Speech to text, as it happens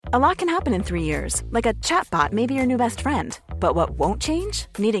A lot can happen in 3 years, like a chatbot may be your new best friend. But what won't change?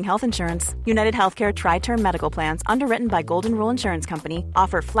 Needing health insurance. United Healthcare Tri-Term Medical Plans, underwritten by Golden Rule Insurance Company,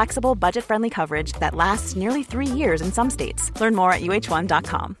 offer flexible, budget-friendly coverage that lasts nearly 3 years in some states. Learn more at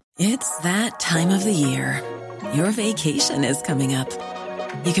uh1.com. It's that time of the year. Your vacation is coming up.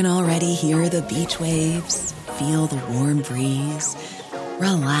 You can already hear the beach waves, feel the warm breeze,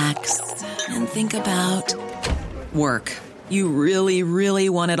 relax, and think about work. You really, really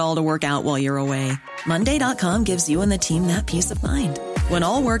want it all to work out while you're away. Monday.com gives you and the team that peace of mind. When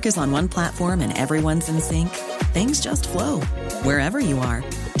all work is on one platform and everyone's in sync, things just flow. Wherever you are,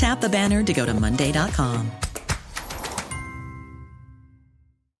 tap the banner to go to Monday.com.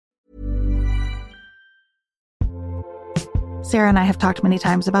 Sarah and I have talked many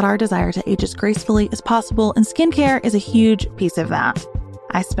times about our desire to age as gracefully as possible, and skincare is a huge piece of that.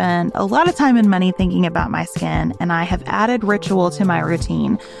 I spend a lot of time and money thinking about my skin, and I have added Ritual to my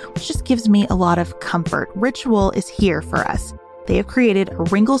routine, which just gives me a lot of comfort. Ritual is here for us. They have created a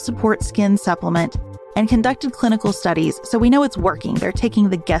wrinkle support skin supplement and conducted clinical studies, so we know it's working. They're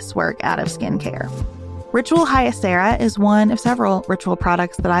taking the guesswork out of skincare. Ritual Hyacera is one of several Ritual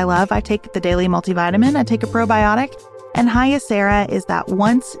products that I love. I take the daily multivitamin, I take a probiotic, and Hyacera is that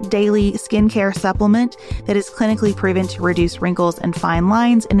once daily skincare supplement that is clinically proven to reduce wrinkles and fine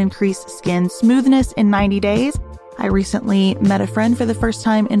lines and increase skin smoothness in 90 days. I recently met a friend for the first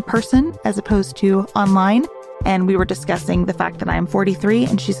time in person as opposed to online, and we were discussing the fact that I am 43,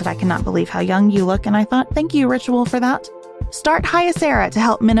 and she said, "I cannot believe how young you look." And I thought, thank you, Ritual, for that. Start Hyacera to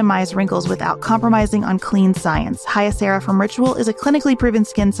help minimize wrinkles without compromising on clean science. Hyacera from Ritual is a clinically proven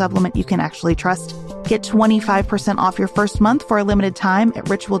skin supplement you can actually trust. Get 25% off your first month for a limited time at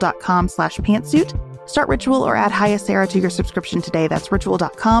ritual.com/pantsuit. Start Ritual or add Hyacera to your subscription today. That's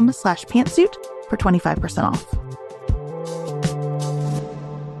ritual.com/pantsuit for 25% off.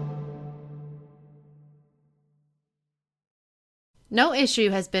 No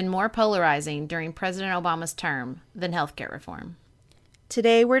issue has been more polarizing during President Obama's term than healthcare reform.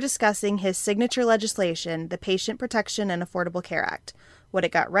 Today, we're discussing his signature legislation, the Patient Protection and Affordable Care Act, what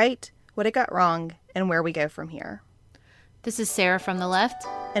it got right, what it got wrong, and where we go from here. This is Sarah from the left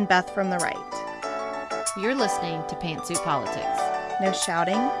and Beth from the right. You're listening to Pantsuit Politics. No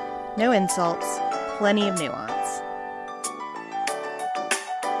shouting, no insults, plenty of nuance.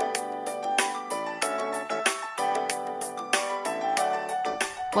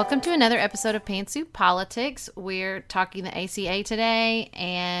 Welcome to another episode of Pantsuit Politics. We're talking the ACA today,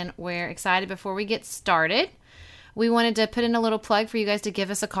 and we're excited. Before we get started, we wanted to put in a little plug for you guys to give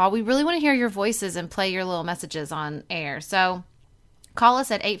us a call. We really want to hear your voices and play your little messages on air. So call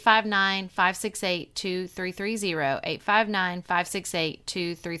us at 859-568-2330,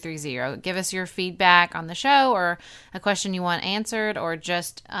 859-568-2330. Give us your feedback on the show or a question you want answered, or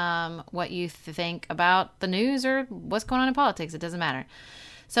just what you think about the news or what's going on in politics. It doesn't matter.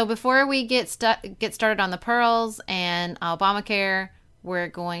 So before we get started on the pearls and Obamacare, we're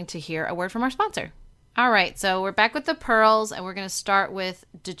going to hear a word from our sponsor. All right, so we're back with the pearls, and we're going to start with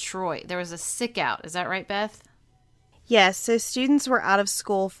Detroit. There was a sick out. Is that right, Beth? Yes, so students were out of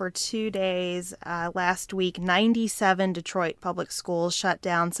school for 2 days last week. 97 Detroit public schools shut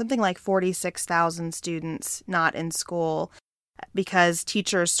down, something like 46,000 students not in school, because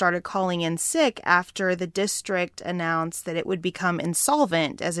teachers started calling in sick after the district announced that it would become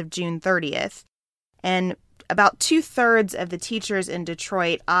insolvent as of June 30th. And about 2/3 of the teachers in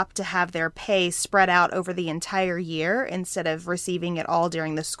Detroit opt to have their pay spread out over the entire year instead of receiving it all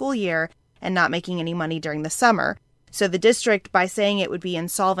during the school year and not making any money during the summer. So the district, by saying it would be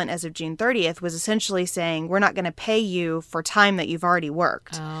insolvent as of June 30th, was essentially saying, we're not going to pay you for time that you've already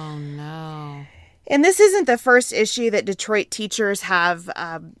worked. Oh, no. And this isn't the first issue that Detroit teachers have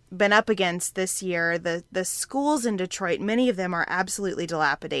been up against this year. The schools in Detroit, many of them are absolutely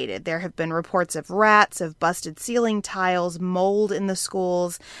dilapidated. There have been reports of rats, of busted ceiling tiles, mold in the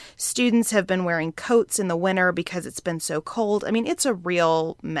schools. Students have been wearing coats in the winter because it's been so cold. I mean, it's a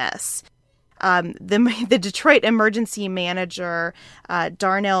real mess. The Detroit emergency manager,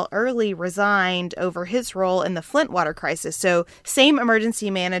 Darnell Early, resigned over his role in the Flint water crisis. So same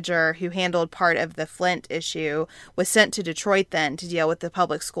emergency manager who handled part of the Flint issue was sent to Detroit then to deal with the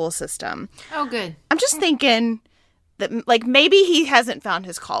public school system. Oh, good. I'm just thinking that, like, maybe he hasn't found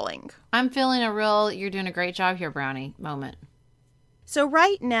his calling. I'm feeling a real, you're doing a great job here, Brownie moment. So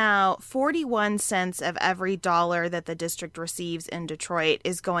right now, 41 cents of every dollar that the district receives in Detroit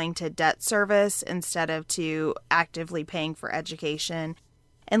is going to debt service instead of to actively paying for education.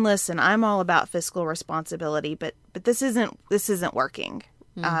 And listen, I'm all about fiscal responsibility, but this isn't working.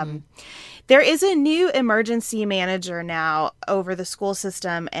 There is a new emergency manager now over the school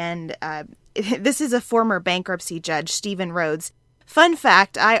system, and this is a former bankruptcy judge, Stephen Rhodes. Fun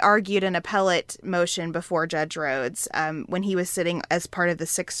fact, I argued an appellate motion before Judge Rhodes when he was sitting as part of the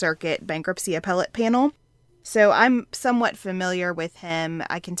Sixth Circuit bankruptcy appellate panel. So I'm somewhat familiar with him.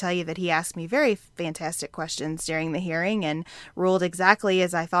 I can tell you that he asked me very fantastic questions during the hearing and ruled exactly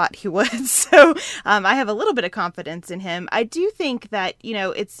as I thought he would. So I have a little bit of confidence in him. I do think that,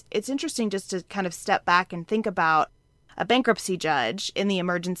 it's interesting just to kind of step back and think about a bankruptcy judge in the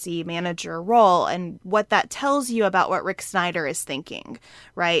emergency manager role and what that tells you about what Rick Snyder is thinking,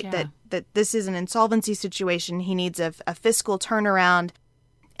 right? Yeah. That this is an insolvency situation. He needs a fiscal turnaround.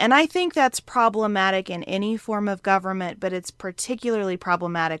 And I think that's problematic in any form of government, but it's particularly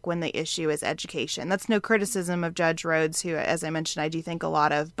problematic when the issue is education. That's no criticism of Judge Rhodes, who, as I mentioned, I do think a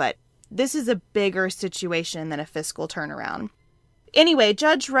lot of, but this is a bigger situation than a fiscal turnaround. Anyway,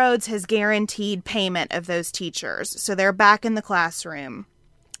 Judge Rhodes has guaranteed payment of those teachers, so they're back in the classroom.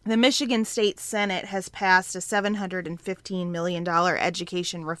 The Michigan State Senate has passed a $715 million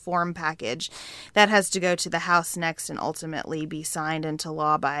education reform package that has to go to the House next and ultimately be signed into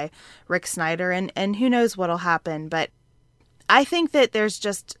law by Rick Snyder. And who knows what'll happen. But I think that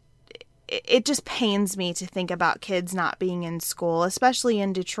it just pains me to think about kids not being in school, especially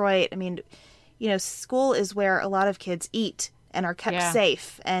in Detroit. I mean, school is where a lot of kids eat and are kept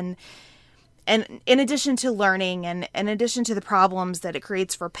safe. And in addition to learning and in addition to the problems that it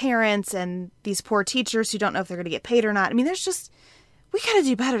creates for parents and these poor teachers who don't know if they're going to get paid or not, I mean, we got to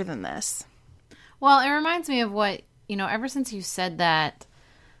do better than this. Well, it reminds me of what, ever since you said that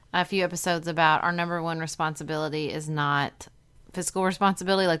a few episodes about our number one responsibility is not fiscal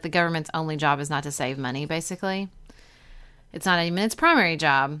responsibility, like the government's only job is not to save money, basically. It's not even its primary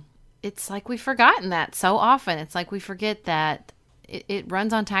job. It's like we've forgotten that so often. It's like we forget that it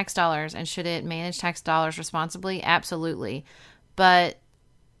runs on tax dollars, and should it manage tax dollars responsibly? Absolutely. But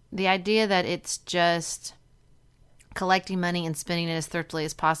the idea that it's just collecting money and spending it as thriftily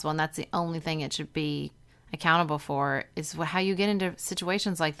as possible, and that's the only thing it should be accountable for, is how you get into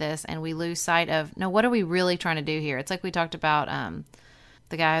situations like this, and we lose sight of, no, what are we really trying to do here? It's like we talked about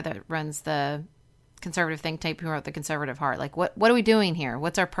the guy that runs the conservative think tank who wrote The Conservative Heart. Like, what are we doing here?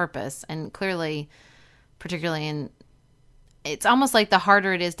 What's our purpose? And clearly, particularly it's almost like the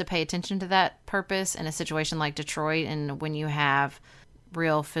harder it is to pay attention to that purpose in a situation like Detroit, and when you have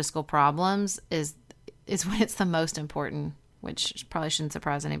real fiscal problems, is when it's the most important, which probably shouldn't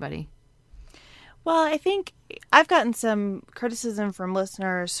surprise anybody. Well, I think I've gotten some criticism from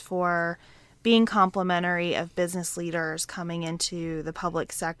listeners for being complimentary of business leaders coming into the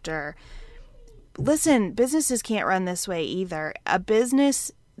public sector. Listen, businesses can't run this way either. A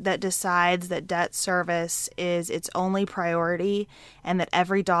business that decides that debt service is its only priority and that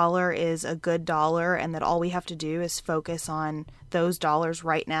every dollar is a good dollar and that all we have to do is focus on those dollars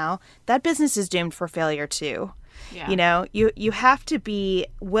right now, that business is doomed for failure too. Yeah. You have to be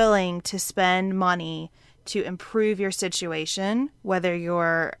willing to spend money to improve your situation, whether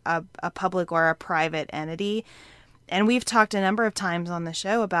you're a public or a private entity. And we've talked a number of times on the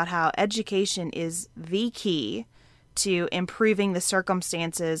show about how education is the key to improving the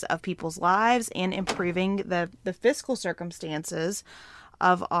circumstances of people's lives and improving the fiscal circumstances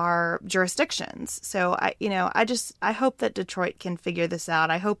of our jurisdictions. So I hope that Detroit can figure this out.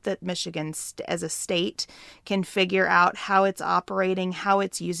 I hope that Michigan as a state can figure out how it's operating, how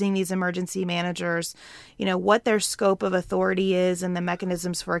it's using these emergency managers, what their scope of authority is and the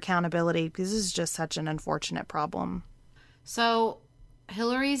mechanisms for accountability, because this is just such an unfortunate problem. So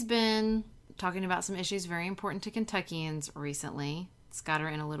Hillary's been talking about some issues very important to Kentuckians recently. It's got her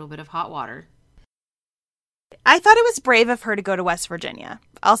in a little bit of hot water. I thought it was brave of her to go to West Virginia.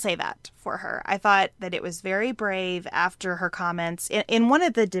 I'll say that for her. I thought that it was very brave after her comments in one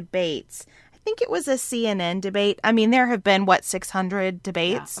of the debates. I think it was a CNN debate. I mean, there have been, 600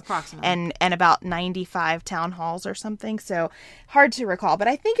 debates? Yeah, approximately. And about 95 town halls or something. So hard to recall. But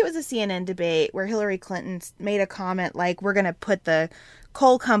I think it was a CNN debate where Hillary Clinton made a comment like, we're going to put the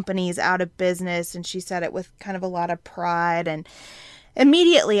coal companies out of business. And she said it with kind of a lot of pride. And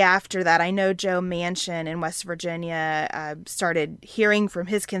immediately after that, I know Joe Manchin in West Virginia started hearing from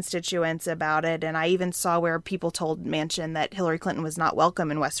his constituents about it. And I even saw where people told Manchin that Hillary Clinton was not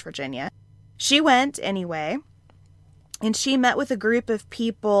welcome in West Virginia. She went anyway, and she met with a group of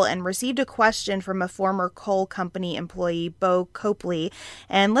people and received a question from a former coal company employee, Bo Copley.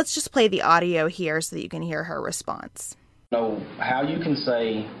 And let's just play the audio here so that you can hear her response. Know how you can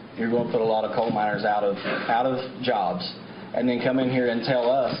say you're going to put a lot of coal miners out of jobs and then come in here and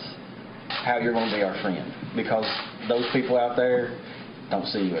tell us how you're going to be our friend, because those people out there, don't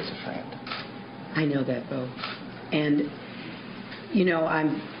see you as a friend. I know that, Bo. And,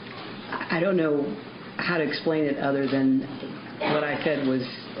 I don't know how to explain it other than what I said was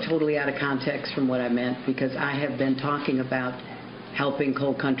totally out of context from what I meant, because I have been talking about helping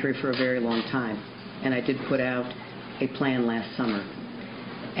coal country for a very long time. And I did put out a plan last summer.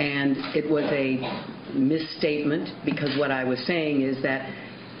 And it was a misstatement, because what I was saying is that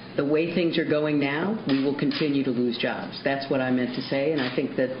the way things are going now, we will continue to lose jobs. That's what I meant to say, and I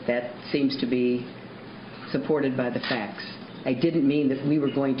think that seems to be supported by the facts. I didn't mean that we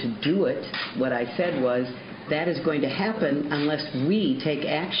were going to do it. What I said was that is going to happen unless we take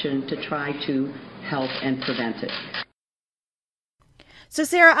action to try to help and prevent it. So,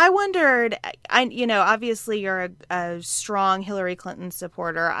 Sarah, I wondered, obviously you're a strong Hillary Clinton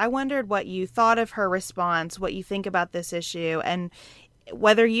supporter. I wondered what you thought of her response, what you think about this issue, and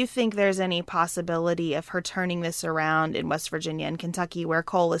whether you think there's any possibility of her turning this around in West Virginia and Kentucky, where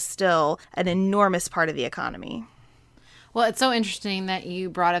coal is still an enormous part of the economy. Well, it's so interesting that you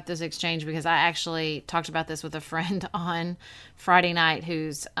brought up this exchange, because I actually talked about this with a friend on Friday night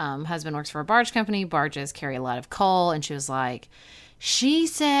whose husband works for a barge company. Barges carry a lot of coal, and she was like, she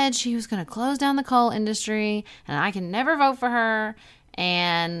said she was going to close down the coal industry, and I can never vote for her.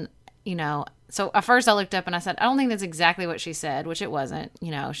 And, so at first I looked up and I said, I don't think that's exactly what she said, which it wasn't.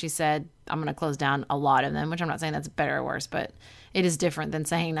 She said, I'm going to close down a lot of them, which I'm not saying that's better or worse, but it is different than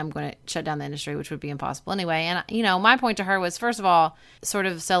saying I'm going to shut down the industry, which would be impossible anyway. And, my point to her was, first of all, sort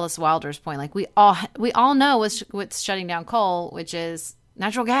of Celeste Wilder's point, like we all know what's shutting down coal, which is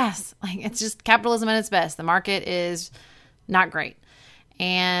natural gas. Like, it's just capitalism at its best. The market is not great.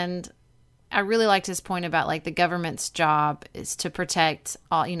 And I really liked his point about, like, the government's job is to protect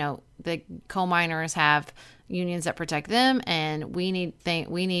all, the coal miners have unions that protect them, and we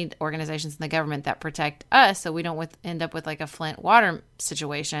need organizations in the government that protect us, so we don't end up with like a Flint water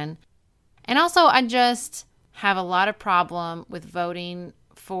situation. And also, I just have a lot of problem with voting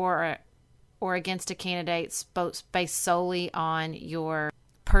for or against a candidate based solely on your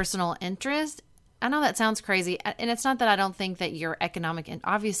personal interest. I know that sounds crazy, and it's not that I don't think that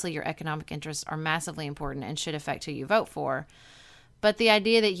obviously your economic interests are massively important and should affect who you vote for. But the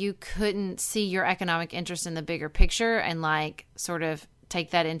idea that you couldn't see your economic interest in the bigger picture and like sort of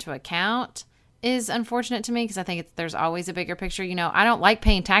take that into account is unfortunate to me, because I think there's always a bigger picture. I don't like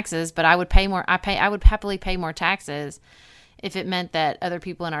paying taxes, but I would pay more. I would happily pay more taxes if it meant that other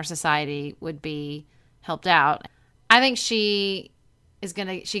people in our society would be helped out. I think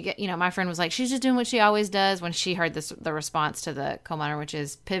my friend was like, she's just doing what she always does, when she heard the response to the coal miner, which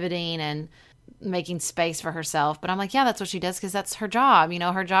is pivoting and making space for herself. But I'm like, yeah, that's what she does, because that's her job.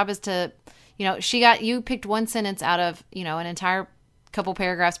 Her job is to, you picked one sentence out of, an entire couple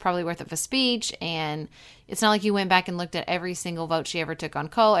paragraphs probably worth of a speech. And it's not like you went back and looked at every single vote she ever took on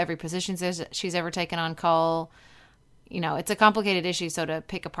coal, every position she's ever taken on coal. It's a complicated issue. So to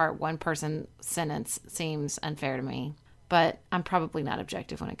pick apart one person's sentence seems unfair to me. But I'm probably not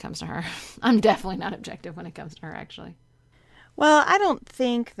objective when it comes to her. I'm definitely not objective when it comes to her, actually. Well, I don't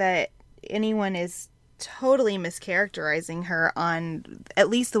think that anyone is totally mischaracterizing her on at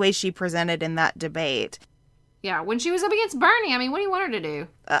least the way she presented in that debate. Yeah, when she was up against Bernie, what do you want her to do?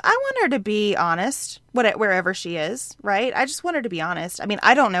 I want her to be honest, wherever she is, right? I just want her to be honest.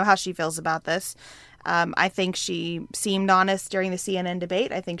 I don't know how she feels about this. I think she seemed honest during the CNN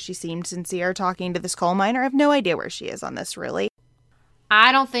debate. I think she seemed sincere talking to this coal miner. I have no idea where she is on this, really.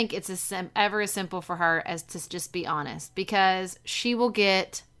 I don't think it's ever as simple for her as to just be honest, because she will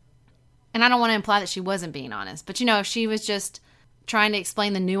get, and I don't want to imply that she wasn't being honest, but if she was just trying to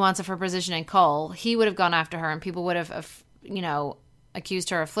explain the nuance of her position in coal, he would have gone after her and people would have, accused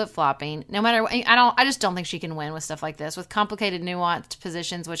her of flip-flopping. No matter, I just don't think she can win with stuff like this, with complicated, nuanced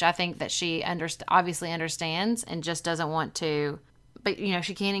positions, which I think that she obviously understands and just doesn't want to. But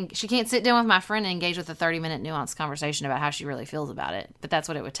she can't sit down with my friend and engage with a 30-minute nuanced conversation about how she really feels about it. But that's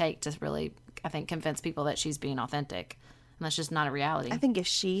what it would take to really, I think, convince people that she's being authentic, and that's just not a reality. I think if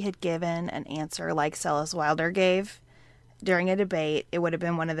she had given an answer like Celeste Wilder gave during a debate, it would have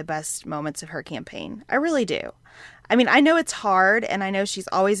been one of the best moments of her campaign. I really do. I know it's hard, and I know she's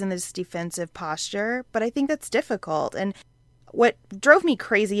always in this defensive posture, but I think that's difficult. And what drove me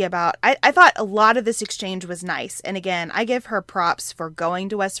crazy about, I thought a lot of this exchange was nice. And again, I give her props for going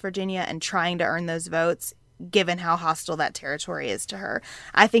to West Virginia and trying to earn those votes, given how hostile that territory is to her.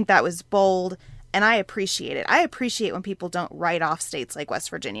 I think that was bold, and I appreciate it. I appreciate when people don't write off states like West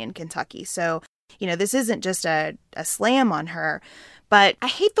Virginia and Kentucky. So, this isn't just a slam on her. But I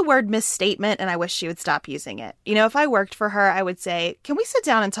hate the word misstatement, and I wish she would stop using it. You know, if I worked for her, I would say, can we sit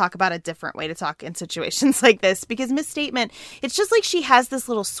down and talk about a different way to talk in situations like this? Because misstatement, it's just like she has this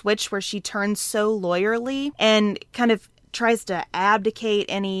little switch where she turns so lawyerly and kind of tries to abdicate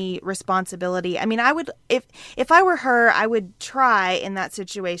any responsibility. I mean, I would, if I were her, I would try in that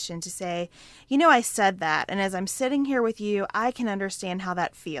situation to say, you know, I said that, and as I'm sitting here with you, I can understand how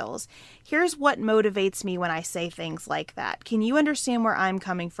that feels. Here's what motivates me when I say things like that. Can you understand where I'm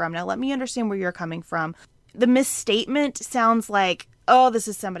coming from? Now let me understand where you're coming from. The misstatement sounds like, oh, this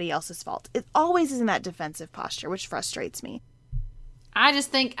is somebody else's fault. It always is in that defensive posture, which frustrates me. I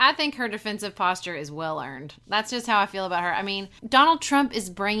think her defensive posture is well earned. That's just how I feel about her. I mean, Donald Trump is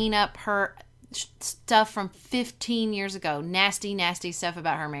bringing up her stuff from 15 years ago. Nasty, nasty stuff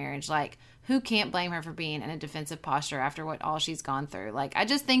about her marriage. Like, who can't blame her for being in a defensive posture after all she's gone through? Like, I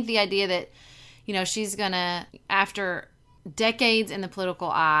just think the idea that, you know, she's gonna, after decades in the political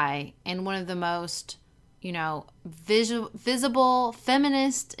eye and one of the most, you know, visible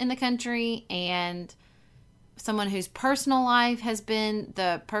feminists in the country, and someone whose personal life has been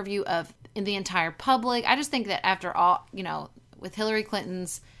the purview of in the entire public. I just think that after all, you know, with Hillary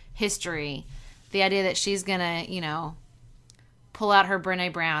Clinton's history, the idea that she's going to, you know, pull out her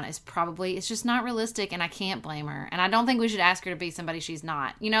Brené Brown is probably, it's just not realistic, and I can't blame her. And I don't think we should ask her to be somebody she's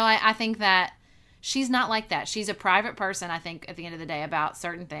not. You know, I think that she's not like that. She's a private person, I think, at the end of the day, about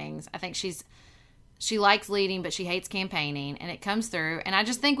certain things. I think she likes leading, but she hates campaigning, and it comes through. And I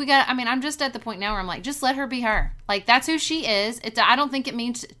just think I'm just at the point now where I'm like, just let her be her. Like, that's who she is. I don't think it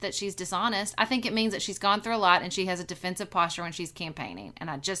means that she's dishonest. I think it means that she's gone through a lot, and she has a defensive posture when she's campaigning.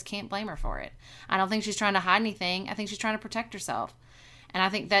 And I just can't blame her for it. I don't think she's trying to hide anything. I think she's trying to protect herself. And I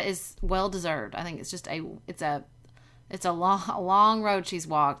think that is well deserved. I think it's just it's a long road she's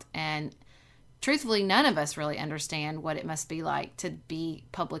walked. And truthfully, none of us really understand what it must be like to be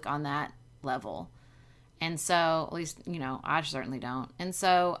public on that level. And so, at least, you know, I certainly don't. And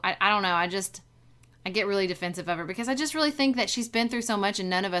so, I don't know. I get really defensive of her because I just really think that she's been through so much, and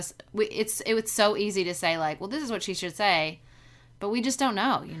none of us, it was so easy to say, like, well, this is what she should say, but we just don't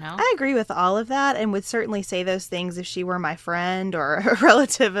know, you know? I agree with all of that, and would certainly say those things if she were my friend or a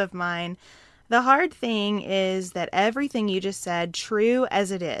relative of mine. The hard thing is that everything you just said, true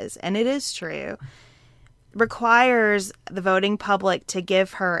as it is, and it is true, requires the voting public to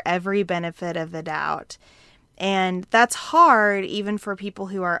give her every benefit of the doubt. And that's hard even for people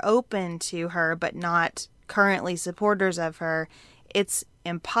who are open to her but not currently supporters of her. It's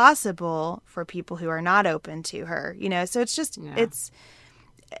impossible for people who are not open to her, you know? So it's just,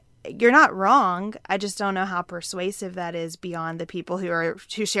 you're not wrong. I just don't know how persuasive that is beyond the people who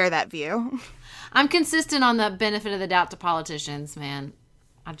share that view. I'm consistent on the benefit of the doubt to politicians, man.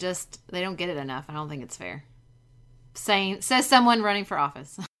 They don't get it enough. I don't think it's fair. Says someone running for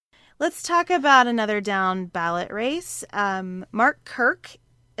office. Let's talk about another down ballot race. Mark Kirk,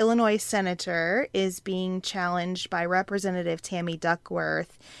 Illinois senator, is being challenged by Representative Tammy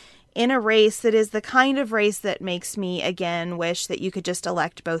Duckworth in a race that is the kind of race that makes me, again, wish that you could just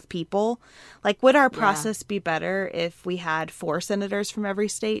elect both people. Like, would our process be better if we had 4 senators from every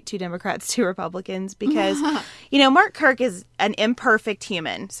state, 2 Democrats, 2 Republicans? Because, you know, Mark Kirk is an imperfect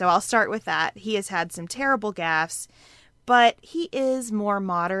human. So I'll start with that. He has had some terrible gaffes, but he is more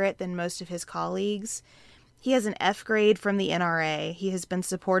moderate than most of his colleagues. He has an F grade from the NRA. He has been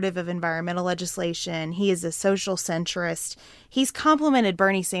supportive of environmental legislation. He is a social centrist. He's complimented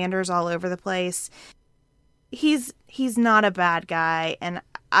Bernie Sanders all over the place. He's not a bad guy, and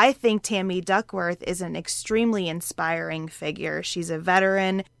I think Tammy Duckworth is an extremely inspiring figure. She's a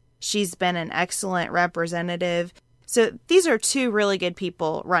veteran. She's been an excellent representative. So these are 2 really good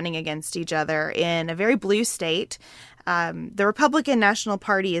people running against each other in a very blue state. The Republican National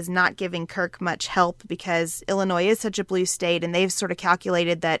Party is not giving Kirk much help because Illinois is such a blue state, and they've sort of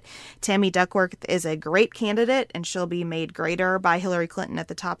calculated that Tammy Duckworth is a great candidate and she'll be made greater by Hillary Clinton at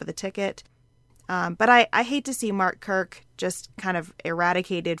the top of the ticket. But I hate to see Mark Kirk just kind of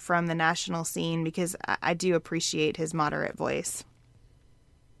eradicated from the national scene because I do appreciate his moderate voice.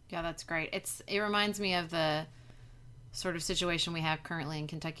 Yeah, that's great. It reminds me of the sort of situation we have currently in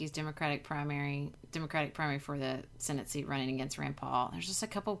Kentucky's Democratic primary for the Senate seat running against Rand Paul. There's just a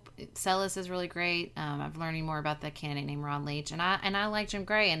couple. Celis is really great. I'm learning more about that candidate named Ron Leach, and I like Jim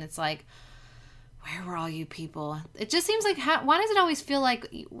Gray. And it's like, where were all you people? It just seems like, why does it always feel like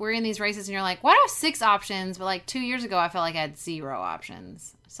we're in these races and you're like, why do I have 6 options? But like 2 years ago, I felt like I had 0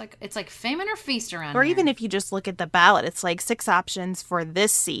 options. It's like famine or feast around or here. Even if you just look at the ballot, it's like 6 options for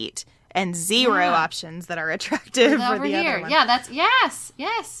this seat and 0 options that are attractive for the here. other one. Yeah,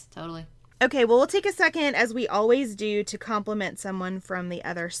 yes, totally. Okay, well, we'll take a second, as we always do, to compliment someone from the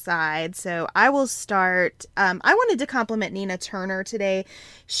other side. So I will start. I wanted to compliment Nina Turner today.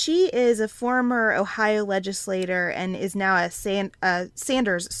 She is a former Ohio legislator and is now a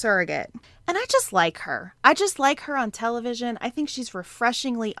Sanders surrogate. And I just like her. I just like her on television. I think she's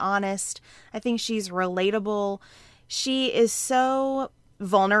refreshingly honest. I think she's relatable. She is so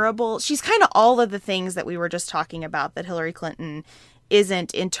vulnerable. She's kind of all of the things that we were just talking about that Hillary Clinton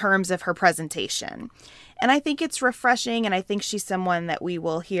isn't in terms of her presentation. And I think it's refreshing, and I think she's someone that we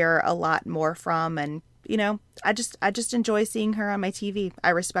will hear a lot more from. And, you know, I just enjoy seeing her on my TV. I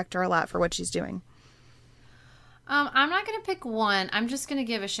respect her a lot for what she's doing. I'm not going to pick one. I'm just going to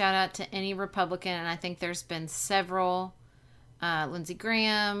give a shout out to any Republican, and I think there's been several. Lindsey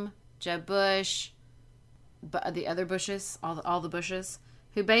Graham, Jeb Bush, the other Bushes, all the Bushes,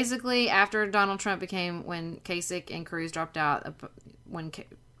 who basically, after Donald Trump when Kasich and Cruz dropped out, when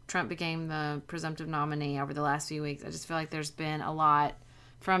Trump became the presumptive nominee over the last few weeks, I just feel like there's been a lot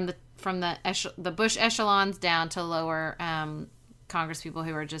from the Bush echelons down to lower Congress people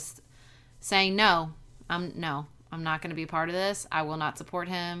who are just saying, no, I'm not going to be a part of this. I will not support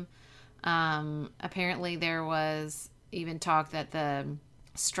him. Apparently there was even talk that the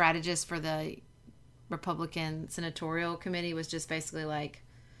strategist for the Republican senatorial committee was just basically like,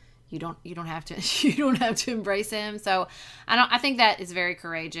 you don't have to embrace him. So I think that is very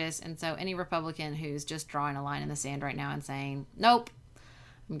courageous. And so any Republican who's just drawing a line in the sand right now and saying, nope,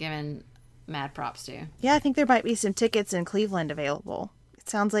 I'm giving mad props to. Yeah, I think there might be some tickets in Cleveland available. It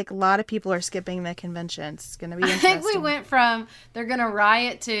sounds like a lot of people are skipping the convention. It's going to be interesting. I think we went from they're going to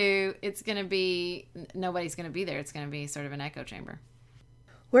riot to it's going to be nobody's going to be there. It's going to be sort of an echo chamber.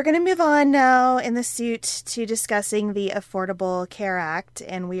 We're going to move on now in the suit to discussing the Affordable Care Act,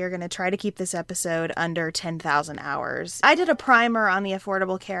 and we are going to try to keep this episode under 10,000 hours. I did a primer on the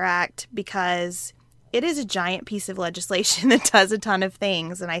Affordable Care Act because it is a giant piece of legislation that does a ton of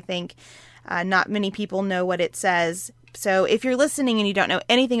things, and I think not many people know what it says. So if you're listening and you don't know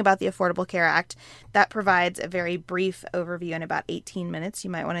anything about the Affordable Care Act, that provides a very brief overview in about 18 minutes. You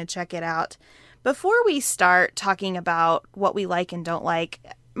might want to check it out. Before we start talking about what we like and don't like,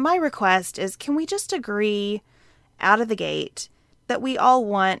 my request is, can we just agree out of the gate that we all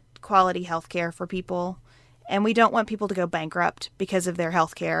want quality health care for people, and we don't want people to go bankrupt because of their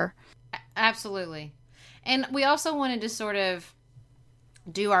health care? Absolutely. And we also wanted to sort of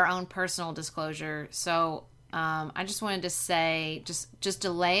do our own personal disclosure. So I just wanted to say, just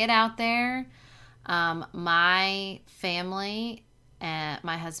to lay it out there, my family and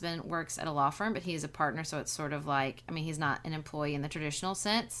my husband works at a law firm, but he's a partner, so it's sort of like, I mean, he's not an employee in the traditional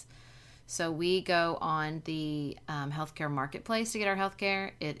sense. So we go on the healthcare marketplace to get our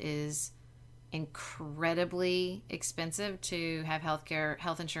healthcare. It is incredibly expensive to have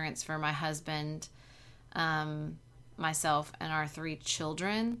health insurance for my husband, myself, and our 3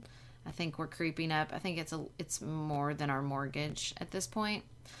 children. I think we're creeping up. I think it's more than our mortgage at this point.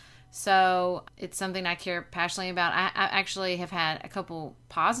 So it's something I care passionately about. I actually have had a couple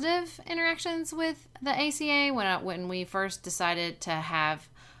positive interactions with the ACA when we first decided to have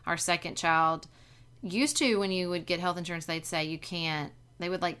our second child. Used to, when you would get health insurance, they'd say you couldn't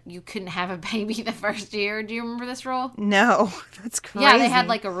have a baby the first year. Do you remember this rule? No, that's crazy. Yeah, they had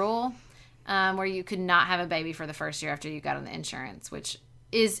like a rule where you could not have a baby for the first year after you got on the insurance, which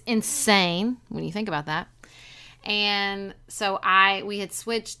is insane when you think about that. And so we had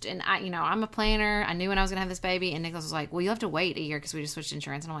switched, and I'm a planner. I knew when I was going to have this baby, and Nicholas was like, well, you have to wait a year because we just switched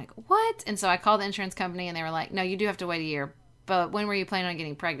insurance. And I'm like, what? And so I called the insurance company, and they were like, no, you do have to wait a year. But when were you planning on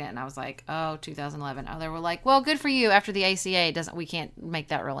getting pregnant? And I was like, 2011. Oh, they were like, well, good for you. After the ACA we can't make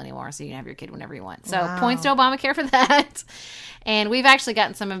that rule anymore, so you can have your kid whenever you want. So wow. Points to Obamacare for that. And we've actually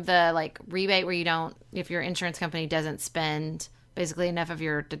gotten some of the like rebate where if your insurance company doesn't spend basically enough of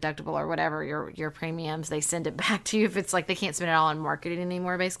your deductible or whatever, your premiums, they send it back to you if it's like they can't spend it all on marketing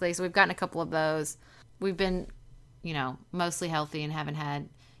anymore, basically. So we've gotten a couple of those. We've been, mostly healthy and haven't had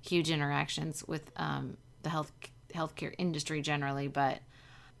huge interactions with the healthcare industry generally, but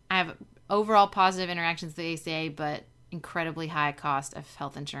I have overall positive interactions with the ACA, but incredibly high cost of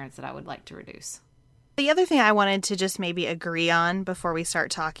health insurance that I would like to reduce. The other thing I wanted to just maybe agree on before we start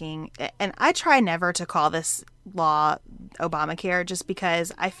talking, and I try never to call this law Obamacare just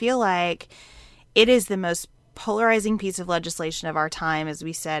because I feel like it is the most polarizing piece of legislation of our time, as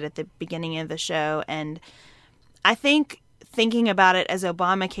we said at the beginning of the show. And I think thinking about it as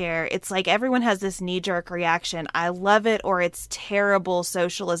Obamacare, it's like everyone has this knee-jerk reaction. I love it, or it's terrible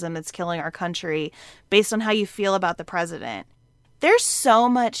socialism that's killing our country based on how you feel about the president. There's so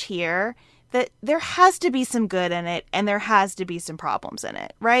much here that there has to be some good in it and there has to be some problems in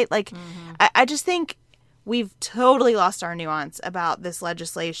it, right? Like, I just think we've totally lost our nuance about this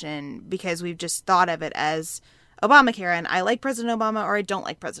legislation because we've just thought of it as Obamacare, and I like President Obama or I don't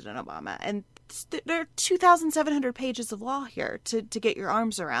like President Obama. And there are 2,700 pages of law here to get your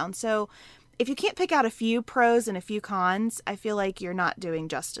arms around. So if you can't pick out a few pros and a few cons, I feel like you're not doing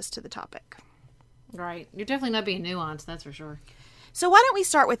justice to the topic. Right. You're definitely not being nuanced, that's for sure. So why don't we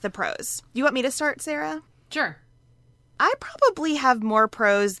start with the pros? You want me to start, Sarah? Sure. I probably have more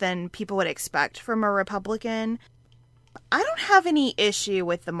pros than people would expect from a Republican. I don't have any issue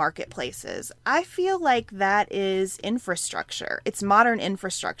with the marketplaces. I feel like that is infrastructure. It's modern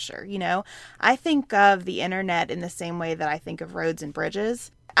infrastructure, you know? I think of the internet in the same way that I think of roads and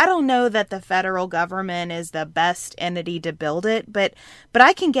bridges. I don't know that the federal government is the best entity to build it, but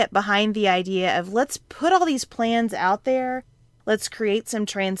I can get behind the idea of let's put all these plans out there. Let's create some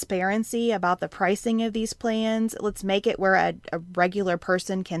transparency about the pricing of these plans. Let's make it where a regular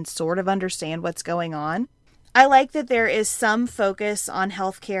person can sort of understand what's going on. I like that there is some focus on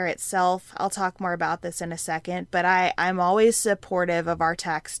healthcare itself. I'll talk more about this in a second, but I'm always supportive of our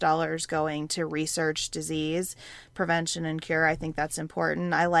tax dollars going to research disease prevention and cure. I think that's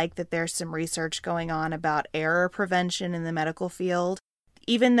important. I like that there's some research going on about error prevention in the medical field.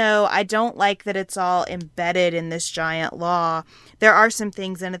 Even though I don't like that it's all embedded in this giant law, there are some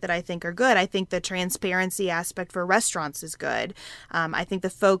things in it that I think are good. I think the transparency aspect for restaurants is good. I think the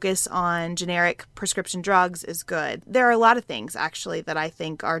focus on generic prescription drugs is good. There are a lot of things, actually, that I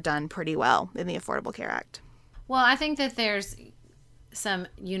think are done pretty well in the Affordable Care Act. Well, I think that there's some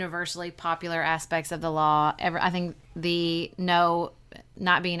universally popular aspects of the law. I think the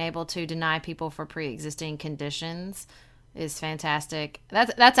not being able to deny people for pre-existing conditions is fantastic.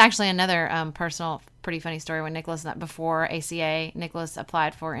 That's actually another personal, pretty funny story. When before ACA, Nicholas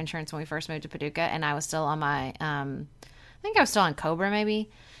applied for insurance when we first moved to Paducah, and I was still on my, I think I was still on COBRA maybe,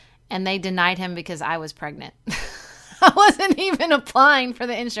 and they denied him because I was pregnant. I wasn't even applying for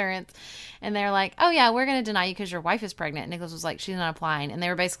the insurance. And they're like, oh yeah, we're going to deny you because your wife is pregnant. And Nicholas was like, she's not applying. And they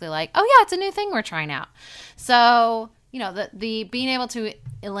were basically like, oh yeah, it's a new thing we're trying out. So, you know, the being able to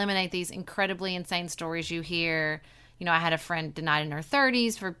eliminate these incredibly insane stories you hear. You know, I had a friend denied in her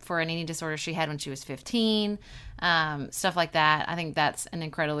 30s for an eating disorder she had when she was 15, stuff like that. I think that's an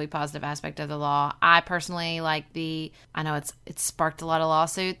incredibly positive aspect of the law. I personally like I know it's sparked a lot of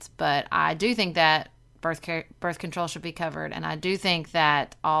lawsuits, but I do think that birth control should be covered, and I do think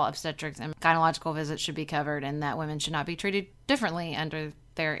that all obstetrics and gynecological visits should be covered, and that women should not be treated differently under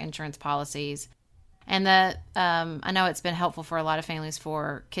their insurance policies. And I know it's been helpful for a lot of families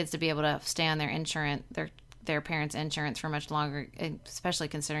for kids to be able to stay on their insurance, their parents' insurance for much longer, especially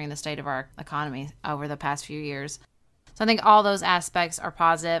considering the state of our economy over the past few years. So I think all those aspects are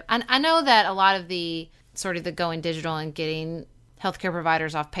positive. And I know that a lot of the going digital and getting healthcare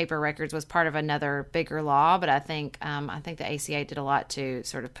providers off paper records was part of another bigger law, but I think the ACA did a lot to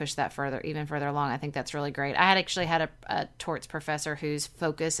sort of push that even further along. I think that's really great. I had actually had a torts professor whose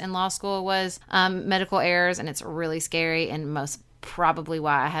focus in law school was medical errors, and it's really scary, and most probably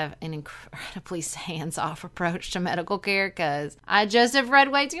why I have an incredibly hands-off approach to medical care, because I just have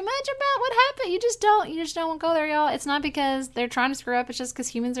read way too much about what happened. You just don't want to go there, y'all. It's not because they're trying to screw up. It's just because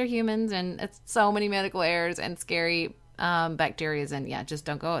humans are humans, and it's so many medical errors and scary bacteria, and yeah, just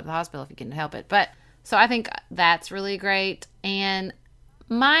don't go to the hospital if you can help it. But so I think that's really great. And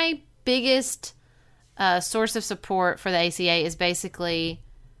my biggest source of support for the ACA is basically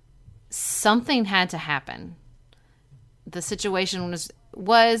something had to happen. The situation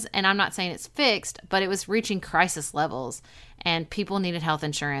was, and I'm not saying it's fixed, but it was reaching crisis levels, and people needed health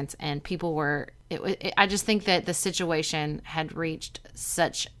insurance, and people were, I just think that the situation had reached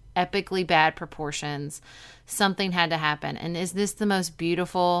such epically bad proportions. Something had to happen. And is this the most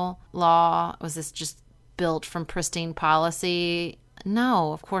beautiful law? Was this just built from pristine policy?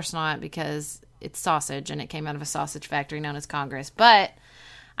 No, of course not, because it's sausage, and it came out of a sausage factory known as Congress. But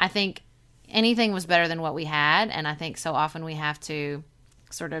I think anything was better than what we had, and I think so often we have to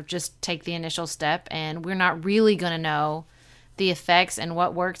sort of just take the initial step, and we're not really going to know the effects and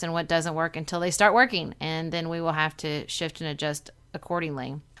what works and what doesn't work until they start working, and then we will have to shift and adjust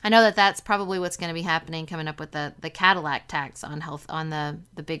accordingly. I know that that's probably what's going to be happening coming up with the Cadillac tax on health, on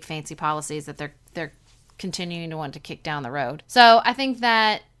the big fancy policies that they're continuing to want to kick down the road. So I think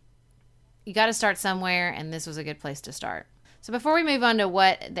that you got to start somewhere, and this was a good place to start. So before we move on to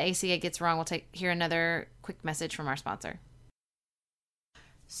what the ACA gets wrong, we'll hear another quick message from our sponsor.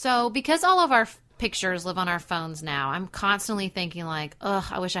 So because all of our pictures live on our phones now. I'm constantly thinking like, ugh,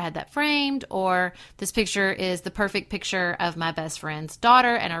 I wish I had that framed, or this picture is the perfect picture of my best friend's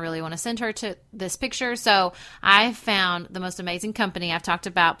daughter, and I really want to send her to this picture. So I found the most amazing company I've talked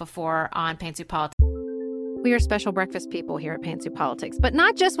about before on Pantsuit Politics. We are special breakfast people here at Pantsuit Politics, but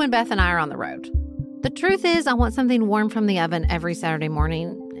not just when Beth and I are on the road. The truth is, I want something warm from the oven every Saturday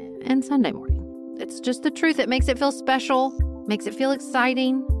morning and Sunday morning. It's just the truth. It makes it feel special, makes it feel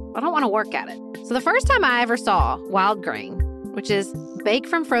exciting. I don't want to work at it. So the first time I ever saw Wild Grain, which is bake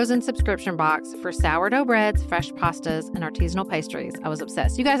from frozen subscription box for sourdough breads, fresh pastas, and artisanal pastries, I was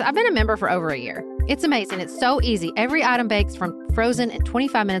obsessed. You guys, I've been a member for over a year. It's amazing. It's so easy. Every item bakes from frozen in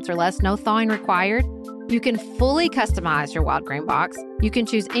 25 minutes or less, no thawing required. You can fully customize your Wild Grain box. You can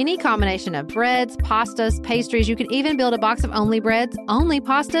choose any combination of breads, pastas, pastries. You can even build a box of only breads, only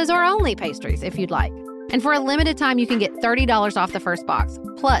pastas, or only pastries if you'd like. And for a limited time, you can get $30 off the first box,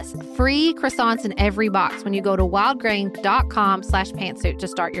 plus free croissants in every box when you go to wildgrain.com/pantsuit to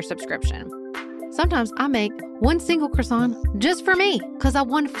start your subscription. Sometimes I make one single croissant just for me because I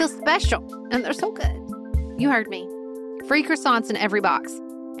want to feel special, and they're so good. You heard me. Free croissants in every box.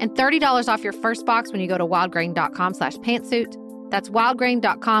 And $30 off your first box when you go to wildgrain.com/pantsuit. That's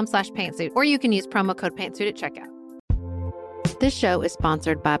wildgrain.com/pantsuit. Or you can use promo code pantsuit at checkout. This show is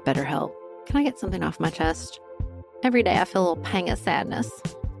sponsored by BetterHelp. Can I get something off my chest? Every day I feel a little pang of sadness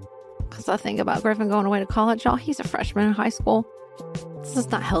because I think about Griffin going away to college. Y'all, he's a freshman in high school. This is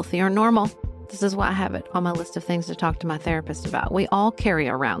not healthy or normal. This is why I have it on my list of things to talk to my therapist about. We all carry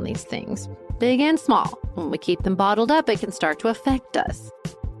around these things, big and small. When we keep them bottled up, it can start to affect us.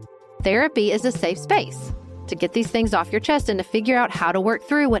 Therapy is a safe space to get these things off your chest and to figure out how to work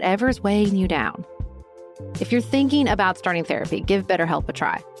through whatever's weighing you down. If you're thinking about starting therapy, give BetterHelp a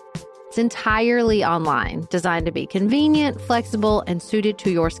try. It's entirely online, designed to be convenient, flexible, and suited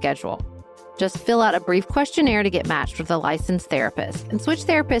to your schedule. Just fill out a brief questionnaire to get matched with a licensed therapist and switch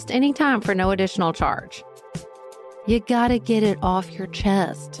therapists anytime for no additional charge. You gotta get it off your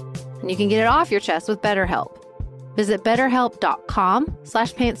chest. And you can get it off your chest with BetterHelp. Visit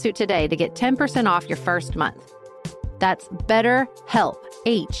betterhelp.com/pantsuit today to get 10% off your first month. That's BetterHelp,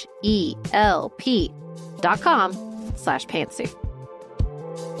 HELP.com/pantsuit.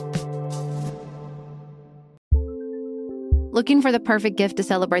 Looking for the perfect gift to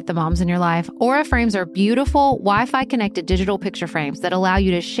celebrate the moms in your life? Aura frames are beautiful, Wi-Fi connected digital picture frames that allow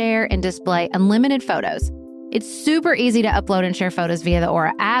you to share and display unlimited photos. It's super easy to upload and share photos via the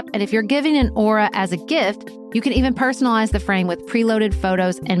Aura app, and if you're giving an Aura as a gift, you can even personalize the frame with preloaded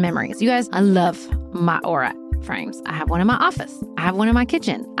photos and memories. You guys, I love my Aura frames. I have one in my office. I have one in my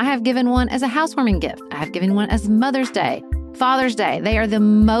kitchen. I have given one as a housewarming gift. I have given one as Mother's Day, Father's Day. They are the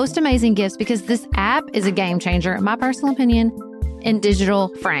most amazing gifts because this app is a game changer, in my personal opinion, in digital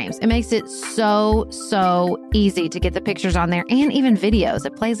frames. It makes it so easy to get the pictures on there and even videos.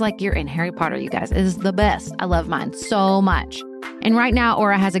 It plays like you're in Harry Potter, you guys. It is the best. I love mine so much. And right now,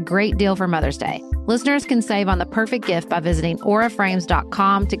 Aura has a great deal for Mother's Day. Listeners can save on the perfect gift by visiting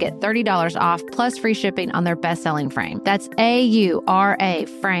auraframes.com to get $30 off plus free shipping on their best-selling frame. That's AURA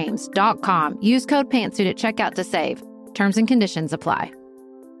frames.com. Use code PANTSUIT at checkout to save. Terms and conditions apply.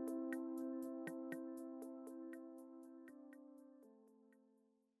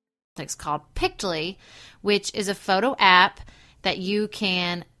 It's called Pictly, which is a photo app that you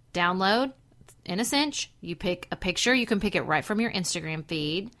can download in a cinch. You pick a picture. You can pick it right from your Instagram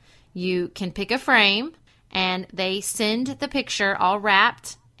feed. You can pick a frame, and they send the picture all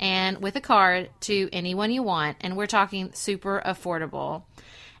wrapped and with a card to anyone you want. And we're talking super affordable.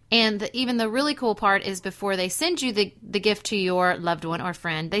 And even the really cool part is before they send you the gift to your loved one or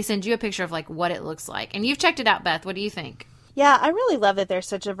friend, they send you a picture of like what it looks like. And you've checked it out, Beth. What do you think? Yeah, I really love that there's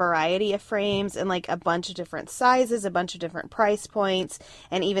such a variety of frames and like a bunch of different sizes, a bunch of different price points,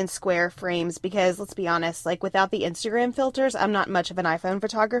 and even square frames because let's be honest, like without the Instagram filters, I'm not much of an iPhone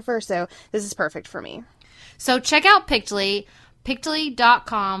photographer, so this is perfect for me. So check out Pictly,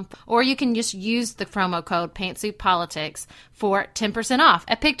 Pictly.com, or you can just use the promo code PantsuitPolitics for 10% off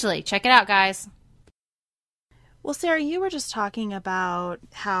at Pictly. Check it out, guys. Well, Sarah, you were just talking about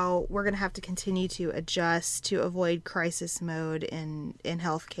how we're going to have to continue to adjust to avoid crisis mode in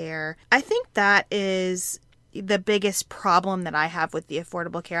healthcare. I think that is the biggest problem that I have with the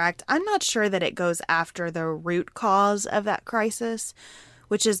Affordable Care Act. I'm not sure that it goes after the root cause of that crisis,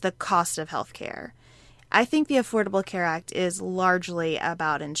 which is the cost of healthcare. I think the Affordable Care Act is largely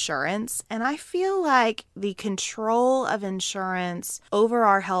about insurance, and I feel like the control of insurance over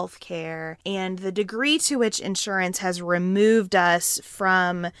our health care and the degree to which insurance has removed us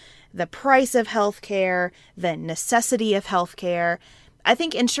from the price of health care, the necessity of health care, I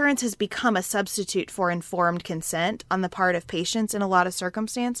think insurance has become a substitute for informed consent on the part of patients in a lot of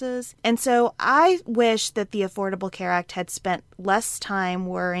circumstances. And so I wish that the Affordable Care Act had spent less time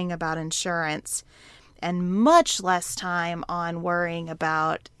worrying about insurance and much less time on worrying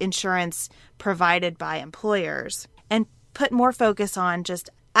about insurance provided by employers, and put more focus on just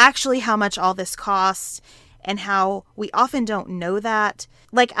actually how much all this costs and how we often don't know that.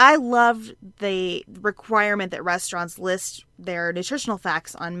 Like, I love the requirement that restaurants list their nutritional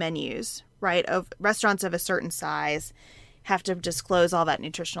facts on menus, right? Of restaurants of a certain size have to disclose all that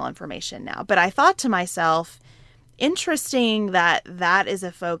nutritional information now. But I thought to myself, interesting that that is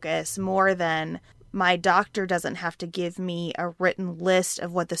a focus more than my doctor doesn't have to give me a written list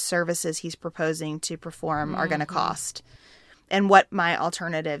of what the services he's proposing to perform are going to cost and what my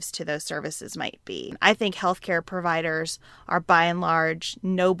alternatives to those services might be. I think healthcare providers are by and large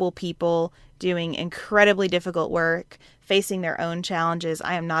noble people doing incredibly difficult work, facing their own challenges.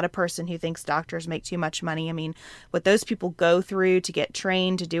 I am not a person who thinks doctors make too much money. I mean, what those people go through to get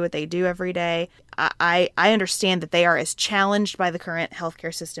trained to do what they do every day, I understand that they are as challenged by the current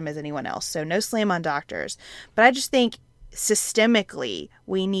healthcare system as anyone else. So no slam on doctors. But I just think systemically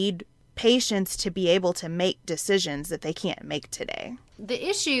we need patients to be able to make decisions that they can't make today. The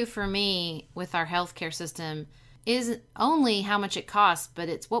issue for me with our healthcare system isn't only how much it costs, but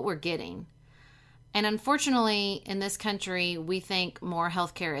it's what we're getting. And unfortunately, in this country, we think more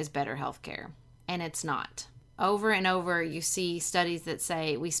healthcare is better healthcare, and it's not. Over and over, you see studies that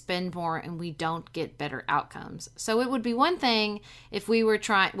say we spend more and we don't get better outcomes. So it would be one thing if we were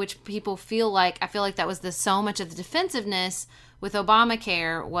trying, which people feel like, I feel like that was so much of the defensiveness with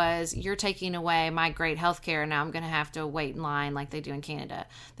Obamacare was, you're taking away my great health care, and now I'm going to have to wait in line like they do in Canada.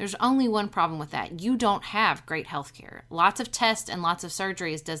 There's only one problem with that. You don't have great health care. Lots of tests and lots of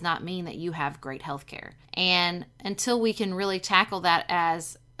surgeries does not mean that you have great health care. And until we can really tackle that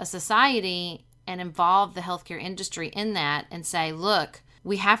as a society and involve the healthcare industry in that and say, look,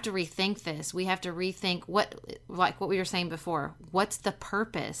 we have to rethink this. We have to rethink like what we were saying before. What's the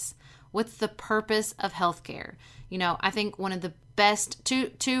purpose? What's the purpose of healthcare? You know, I think one of the best,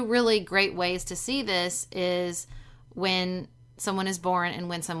 two really great ways to see this is when someone is born and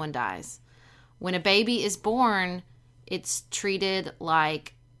when someone dies. When a baby is born, it's treated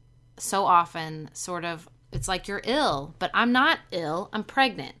like so often sort of, it's like you're ill, but I'm not ill, I'm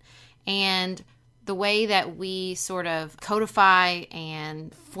pregnant. And the way that we sort of codify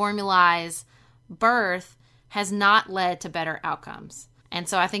and formalize birth has not led to better outcomes. And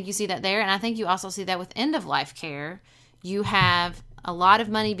so I think you see that there. And I think you also see that with end-of-life care. You have a lot of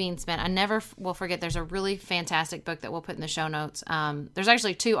money being spent. I never will forget, there's a really fantastic book that we'll put in the show notes. There's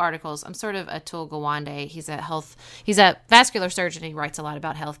actually 2 articles. I'm sort of Atul Gawande. He's a vascular surgeon. He writes a lot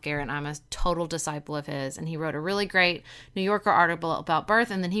about healthcare, and I'm a total disciple of his. And he wrote a really great New Yorker article about birth,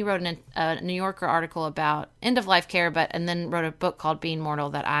 and then he wrote a New Yorker article about end-of-life care, and then wrote a book called Being Mortal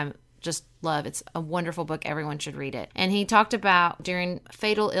that I'm just love. It's a wonderful book. Everyone should read it. And he talked about during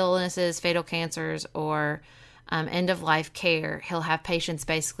fatal illnesses, fatal cancers, or end-of-life care, he'll have patients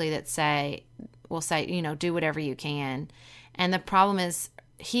basically that will say, you know, do whatever you can. And the problem is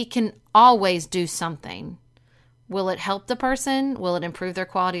he can always do something. Will it help the person? Will it improve their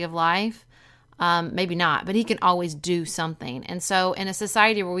quality of life? Maybe not, but he can always do something. And so in a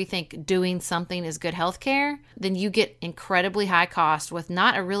society where we think doing something is good healthcare, then you get incredibly high cost with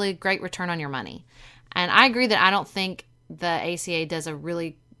not a really great return on your money. And I agree that I don't think the ACA does a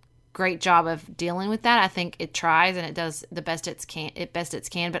really great job of dealing with that. I think it tries and it does the best it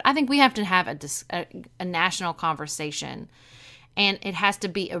can. But I think we have to have a national conversation, and it has to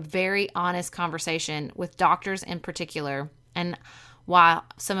be a very honest conversation with doctors in particular. And while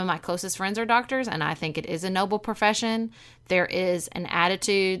some of my closest friends are doctors, and I think it is a noble profession, there is an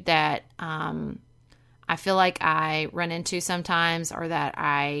attitude that I feel like I run into sometimes, or that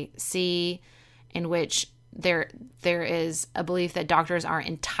I see, in which there is a belief that doctors are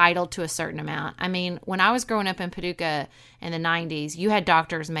entitled to a certain amount. I mean, when I was growing up in Paducah in the 90s, you had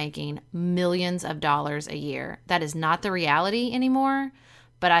doctors making millions of dollars a year. That is not the reality anymore.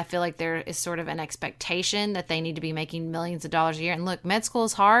 But I feel like there is sort of an expectation that they need to be making millions of dollars a year. And look, med school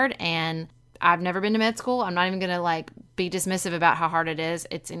is hard, and I've never been to med school. I'm not even going to be dismissive about how hard it is.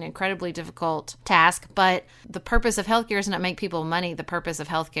 It's an incredibly difficult task, but the purpose of healthcare is not to make people money. The purpose of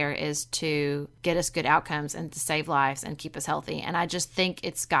healthcare is to get us good outcomes and to save lives and keep us healthy. And I just think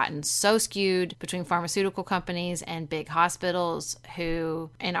it's gotten so skewed between pharmaceutical companies and big hospitals who,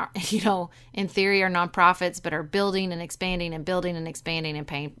 in theory are nonprofits, but are building and expanding and building and expanding and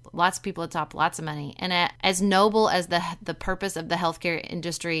paying lots of people at the top lots of money. And as noble as the purpose of the healthcare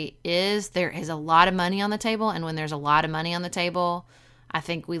industry is, there is a lot of money on the table. And when there's a lot of money on the table, I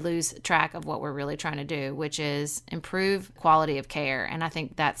think we lose track of what we're really trying to do, which is improve quality of care. And I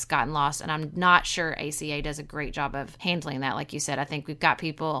think that's gotten lost. And I'm not sure ACA does a great job of handling that. Like you said, I think we've got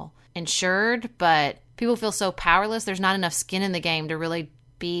people insured, but people feel so powerless. There's not enough skin in the game to really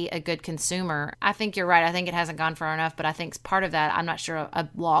be a good consumer. I think you're right. I think it hasn't gone far enough, but I think part of that, I'm not sure a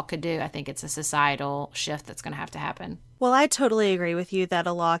law could do. I think it's a societal shift that's going to have to happen. Well, I totally agree with you that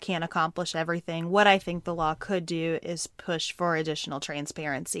a law can't accomplish everything. What I think the law could do is push for additional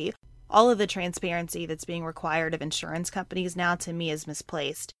transparency. All of the transparency that's being required of insurance companies now, to me, is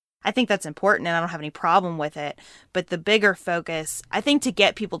misplaced. I think that's important and I don't have any problem with it. But the bigger focus, I think, to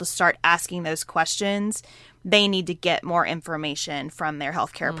get people to start asking those questions, they need to get more information from their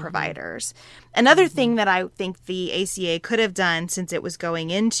healthcare providers. Another thing that I think the ACA could have done, since it was going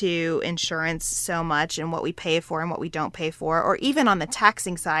into insurance so much and what we pay for and what we don't pay for, or even on the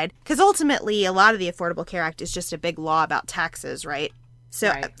taxing side, because ultimately a lot of the Affordable Care Act is just a big law about taxes, right?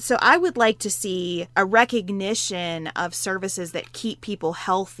 So I would like to see a recognition of services that keep people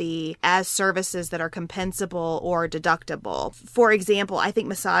healthy as services that are compensable or deductible. For example, I think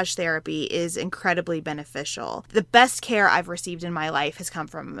massage therapy is incredibly beneficial. The best care I've received in my life has come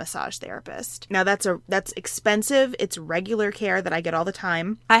from a massage therapist. Now that's expensive. It's regular care that I get all the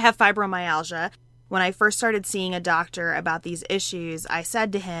time. I have fibromyalgia. When I first started seeing a doctor about these issues, I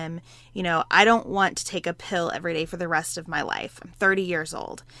said to him, I don't want to take a pill every day for the rest of my life. I'm 30 years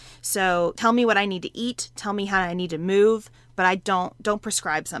old. So tell me what I need to eat. Tell me how I need to move, but I don't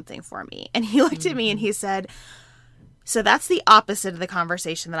prescribe something for me. And he looked at me and he said, so that's the opposite of the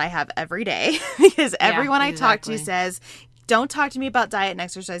conversation that I have every day, because everyone I talk to says, don't talk to me about diet and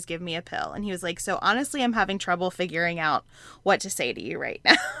exercise, give me a pill. And he was like, so honestly, I'm having trouble figuring out what to say to you right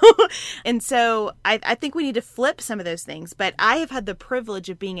now. And so I think we need to flip some of those things. But I have had the privilege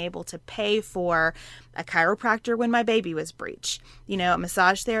of being able to pay for a chiropractor when my baby was breech, a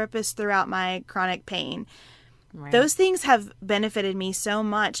massage therapist throughout my chronic pain. Right. Those things have benefited me so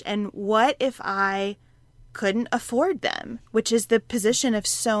much. And what if I couldn't afford them, which is the position of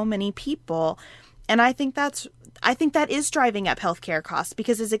so many people? And I think that is driving up healthcare costs,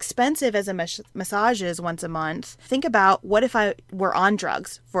 because as expensive as a massage is once a month, think about what if I were on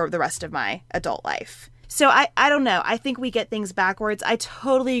drugs for the rest of my adult life. So I don't know. I think we get things backwards. I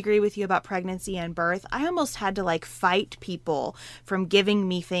totally agree with you about pregnancy and birth. I almost had to fight people from giving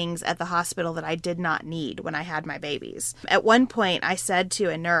me things at the hospital that I did not need when I had my babies. At one point, I said to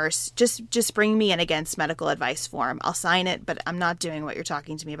a nurse, just bring me in against medical advice form. I'll sign it, but I'm not doing what you're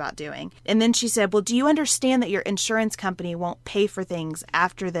talking to me about doing. And then she said, well, do you understand that your insurance company won't pay for things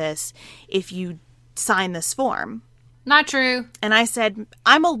after this if you sign this form? Not true. And I said,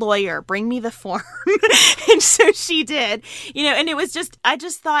 I'm a lawyer. Bring me the form. And so she did, and it was I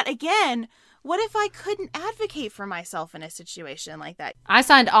just thought, again, what if I couldn't advocate for myself in a situation like that? I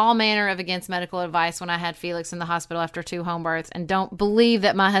signed all manner of against medical advice when I had Felix in the hospital after 2 home births, and don't believe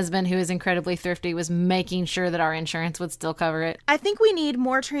that my husband, who is incredibly thrifty, was making sure that our insurance would still cover it. I think we need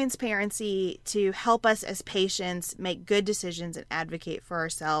more transparency to help us as patients make good decisions and advocate for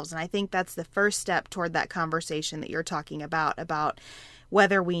ourselves. And I think that's the first step toward that conversation that you're talking about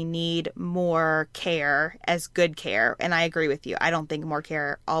whether we need more care as good care. And I agree with you. I don't think more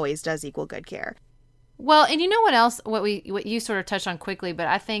care always does equal good care. Well, and you know what else, what you sort of touched on quickly, but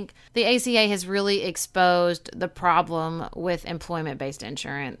I think the ACA has really exposed the problem with employment-based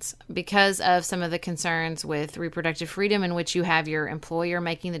insurance because of some of the concerns with reproductive freedom, in which you have your employer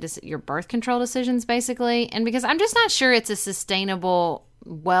making your birth control decisions, basically. And because I'm just not sure it's a sustainable,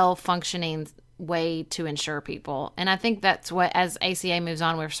 well-functioning way to insure people. And I think that's what, as ACA moves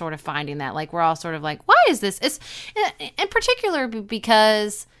on, we're sort of finding that, we're all sort of why is this? It's in particular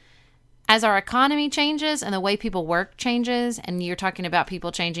because as our economy changes and the way people work changes, and you're talking about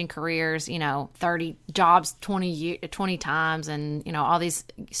people changing careers, 30 jobs 20 times, and, all these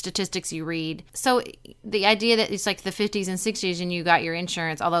statistics you read. So the idea that it's the 50s and 60s and you got your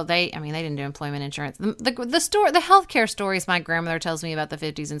insurance, although they didn't do employment insurance. The healthcare stories my grandmother tells me about the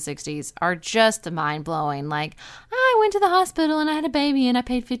 50s and 60s are just mind-blowing. I went to the hospital and I had a baby and I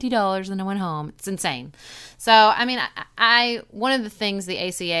paid $50 and I went home. It's insane. So, I one of the things the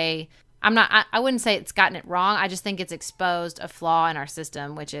ACA, I wouldn't say it's gotten it wrong. I just think it's exposed a flaw in our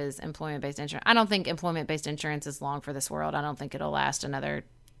system, which is employment-based insurance. I don't think employment-based insurance is long for this world. I don't think it'll last another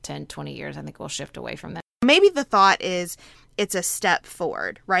 10, 20 years. I think we'll shift away from that. Maybe the thought is it's a step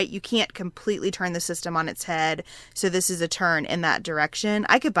forward, right? You can't completely turn the system on its head. So this is a turn in that direction.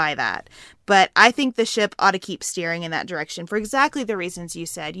 I could buy that. But I think the ship ought to keep steering in that direction for exactly the reasons you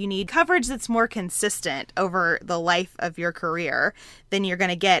said. You need coverage that's more consistent over the life of your career than you're going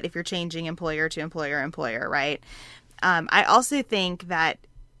to get if you're changing employer to employer, right? I also think that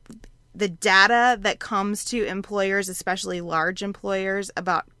the data that comes to employers, especially large employers,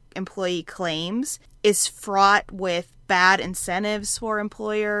 about employee claims is fraught with bad incentives for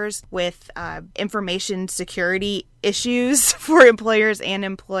employers, with information security issues for employers and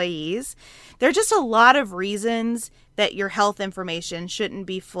employees. There are just a lot of reasons that your health information shouldn't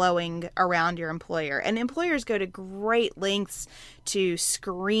be flowing around your employer. And employers go to great lengths to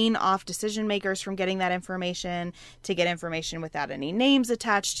screen off decision makers from getting that information, to get information without any names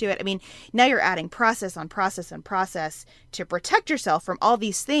attached to it. I mean, now you're adding process on process on process to protect yourself from all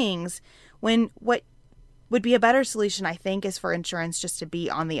these things, when what would be a better solution, I think, is for insurance just to be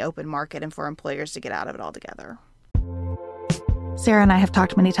on the open market and for employers to get out of it altogether. Sarah and I have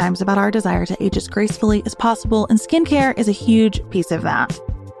talked many times about our desire to age as gracefully as possible, and skincare is a huge piece of that.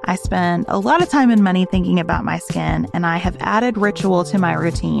 I spend a lot of time and money thinking about my skin, and I have added Ritual to my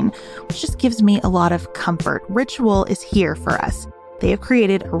routine, which just gives me a lot of comfort. Ritual is here for us. They have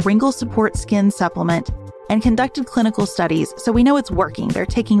created a wrinkle support skin supplement and conducted clinical studies, so we know it's working. They're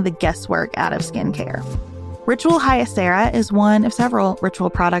taking the guesswork out of skincare. Ritual Hyacera is one of several Ritual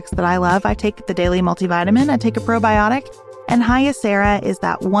products that I love. I take the daily multivitamin, I take a probiotic, and Hyacera is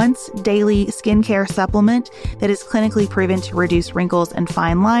that once daily skincare supplement that is clinically proven to reduce wrinkles and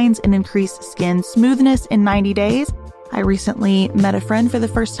fine lines and increase skin smoothness in 90 days. I recently met a friend for the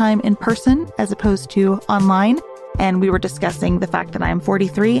first time in person as opposed to online, and we were discussing the fact that I am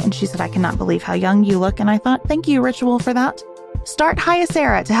 43, and she said, "I cannot believe how young you look." And I thought, thank you, Ritual, for that. Start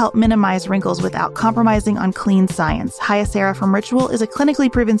Hyacera to help minimize wrinkles without compromising on clean science. Hyacera from Ritual is a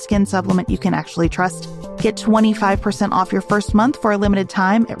clinically proven skin supplement you can actually trust. Get 25% off your first month for a limited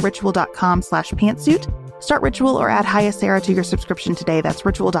time at ritual.com/pantsuit. Start Ritual or add Hyacera to your subscription today. That's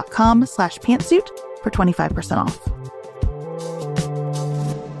ritual.com/pantsuit for 25% off.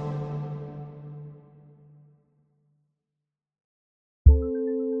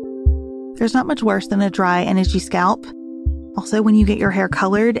 There's not much worse than a dry and itchy scalp. Also, when you get your hair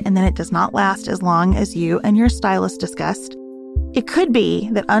colored and then it does not last as long as you and your stylist discussed. It could be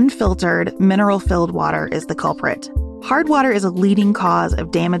that unfiltered, mineral-filled water is the culprit. Hard water is a leading cause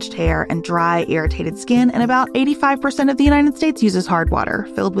of damaged hair and dry, irritated skin, and about 85% of the United States uses hard water,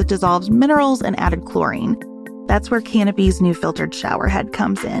 filled with dissolved minerals and added chlorine. That's where Canopy's new filtered shower head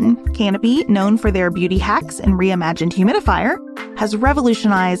comes in. Canopy, known for their beauty hacks and reimagined humidifier, has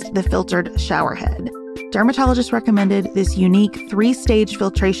revolutionized the filtered shower head. Dermatologists recommended this unique 3-stage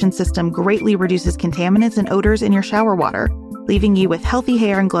filtration system greatly reduces contaminants and odors in your shower water, leaving you with healthy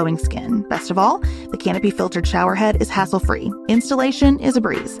hair and glowing skin. Best of all, the Canopy filtered shower head is hassle-free. Installation is a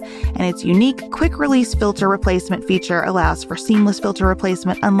breeze, and its unique quick-release filter replacement feature allows for seamless filter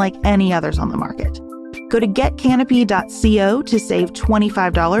replacement unlike any others on the market. Go to getcanopy.co to save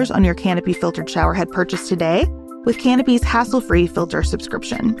 $25 on your Canopy filtered shower head purchase today with Canopy's hassle-free filter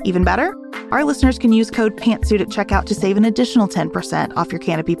subscription. Even better, our listeners can use code PANTSUIT at checkout to save an additional 10% off your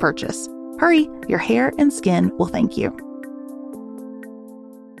Canopy purchase. Hurry, your hair and skin will thank you.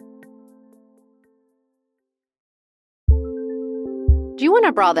 Do you want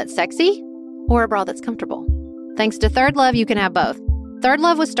a bra that's sexy or a bra that's comfortable? Thanks to Third Love, you can have both. Third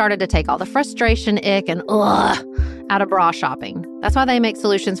Love was started to take all the frustration, ick, and ugh out of bra shopping. That's why they make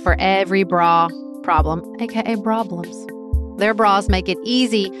solutions for every bra problem, aka problems. Their bras make it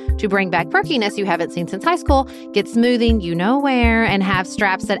easy to bring back perkiness you haven't seen since high school, get smoothing you know where, and have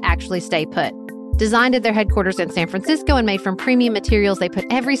straps that actually stay put. Designed at their headquarters in San Francisco and made from premium materials, they put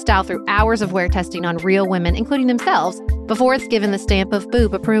every style through hours of wear testing on real women, including themselves, before it's given the stamp of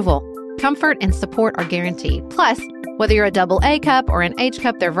boob approval. Comfort and support are guaranteed. Plus, whether you're a double A cup or an H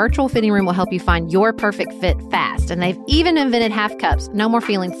cup, their virtual fitting room will help you find your perfect fit fast. And they've even invented half cups. No more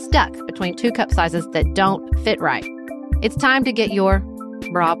feeling stuck between 2 cup sizes that don't fit right. It's time to get your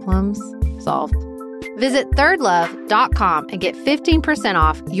problems solved. Visit thirdlove.com and get 15%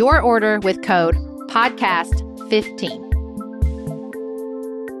 off your order with code podcast15.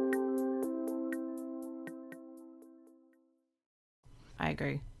 I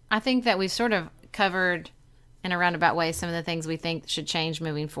agree. I think that we've sort of covered in a roundabout way some of the things we think should change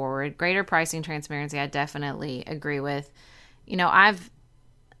moving forward. Greater pricing transparency, I definitely agree with. You know,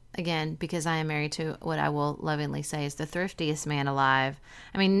 again, because I am married to what I will lovingly say is the thriftiest man alive.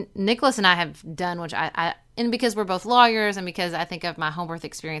 I mean, Nicholas and I have done, which and because we're both lawyers and because I think of my home birth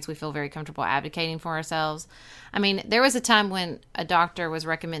experience, we feel very comfortable advocating for ourselves. I mean, there was a time when a doctor was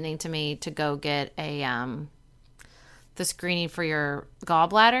recommending to me to go get the screening for your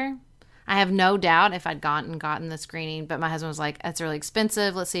gallbladder. I have no doubt if I'd gotten the screening, but my husband was like, that's really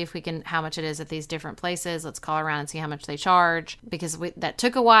expensive. Let's see if we can, how much it is at these different places. Let's call around and see how much they charge, because that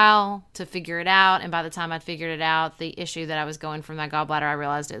took a while to figure it out. And by the time I'd figured it out, the issue that I was going from my gallbladder, I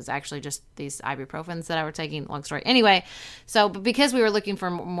realized it was actually just these ibuprofens that I were taking. Long story. Anyway, so because we were looking for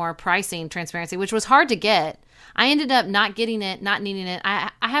more pricing transparency, which was hard to get, I ended up not getting it, not needing it.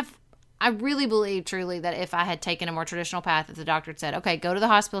 I really believe truly that if I had taken a more traditional path, if the doctor had said, okay, go to the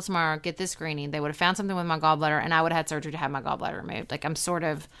hospital tomorrow, get this screening, they would have found something with my gallbladder and I would have had surgery to have my gallbladder removed. Like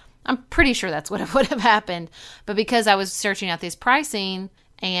I'm pretty sure that's what would have happened. But because I was searching out this pricing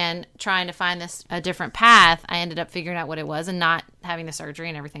and trying to find a different path, I ended up figuring out what it was and not having the surgery,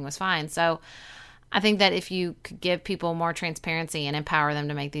 and everything was fine. So I think that if you could give people more transparency and empower them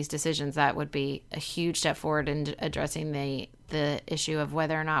to make these decisions, that would be a huge step forward in addressing the issue of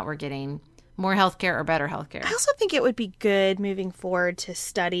whether or not we're getting more healthcare or better healthcare. I also think it would be good moving forward to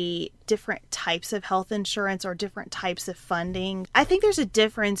study different types of health insurance or different types of funding. I think there's a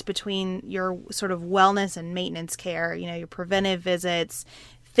difference between your sort of wellness and maintenance care, your preventive visits,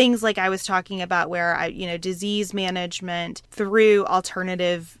 things like I was talking about where disease management through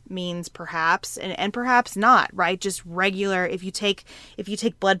alternative means perhaps, and perhaps not, right? Just regular, if you take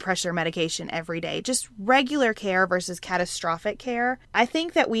blood pressure medication every day, just regular care versus catastrophic care. I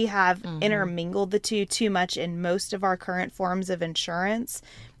think that we have intermingled the two too much in most of our current forms of insurance.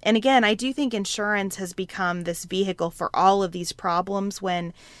 And again, I do think insurance has become this vehicle for all of these problems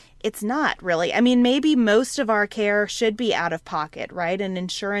when it's not really. I mean, maybe most of our care should be out of pocket, right? And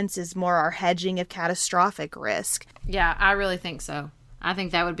insurance is more our hedging of catastrophic risk. Yeah, I really think so. I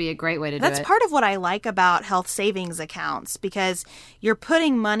think that would be a great way to do it. That's part of what I like about health savings accounts, because you're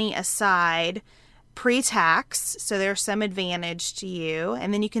putting money aside pre-tax, so there's some advantage to you,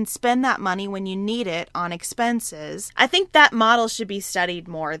 and then you can spend that money when you need it on expenses. I think that model should be studied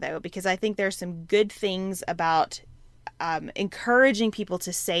more, though, because I think there's some good things about encouraging people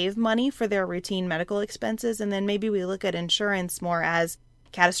to save money for their routine medical expenses. And then maybe we look at insurance more as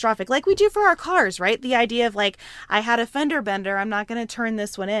catastrophic, like we do for our cars, right? The idea of like, I had a fender bender, I'm not going to turn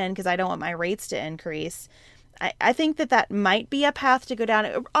this one in because I don't want my rates to increase. I think that might be a path to go down.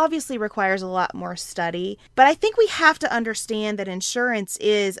 It obviously requires a lot more study, but I think we have to understand that insurance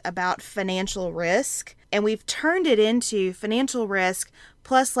is about financial risk, and we've turned it into financial risk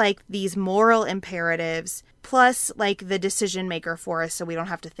plus like these moral imperatives, plus like the decision maker for us so we don't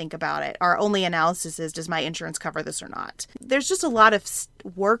have to think about it. Our only analysis is, does my insurance cover this or not? There's just a lot of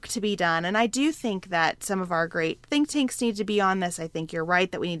work to be done, and I do think that some of our great think tanks need to be on this. I think you're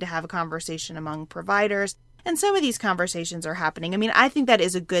right that we need to have a conversation among providers, and some of these conversations are happening. I mean, I think that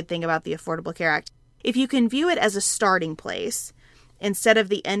is a good thing about the Affordable Care Act. If you can view it as a starting place instead of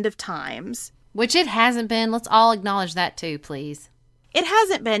the end of times. Which it hasn't been. Let's all acknowledge that too, please. It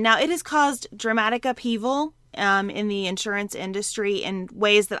hasn't been. Now, it has caused dramatic upheaval in the insurance industry in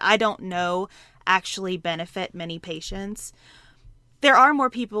ways that I don't know actually benefit many patients. There are more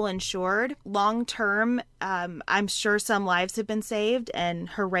people insured. Long term, I'm sure some lives have been saved, and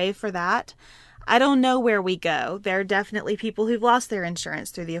hooray for that. I don't know where we go. There are definitely people who've lost their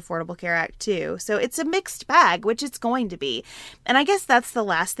insurance through the Affordable Care Act too. So it's a mixed bag, which it's going to be. And I guess that's the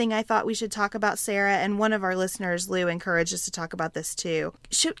last thing I thought we should talk about, Sarah. And one of our listeners, Lou, encouraged us to talk about this too.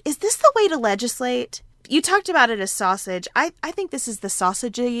 Is this the way to legislate? You talked about it as sausage. I think this is the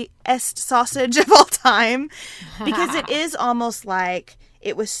sausage-est sausage of all time, because it is almost like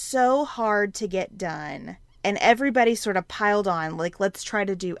it was so hard to get done. And everybody sort of piled on, like, let's try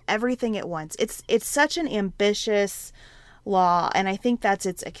to do everything at once. It's such an ambitious law, and I think that's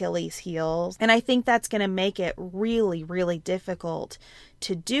its Achilles heel. And I think that's going to make it really, really difficult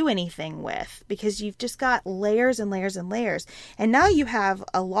to do anything with, because you've just got layers and layers and layers. And now you have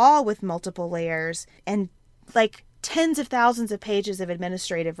a law with multiple layers and like tens of thousands of pages of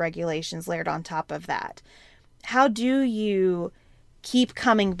administrative regulations layered on top of that. How do you keep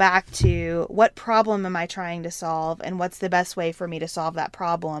coming back to what problem am I trying to solve and what's the best way for me to solve that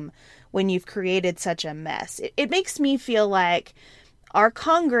problem when you've created such a mess? It makes me feel like our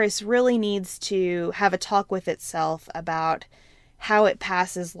Congress really needs to have a talk with itself about how it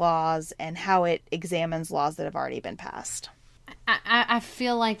passes laws and how it examines laws that have already been passed. I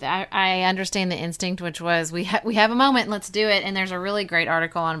feel like I understand the instinct, which was we have a moment, let's do it. And there's a really great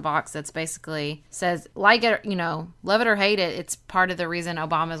article on Vox that's basically says, like it, love it or hate it, it's part of the reason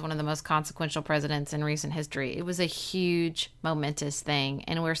Obama is one of the most consequential presidents in recent history. It was a huge, momentous thing.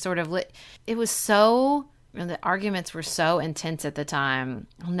 And we're sort of it was so, the arguments were so intense at the time.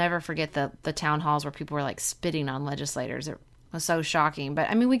 I'll never forget the town halls where people were like spitting on legislators. It was so shocking. But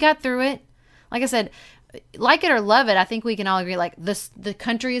I mean, we got through it. Like I said, like it or love it, I think we can all agree, like, the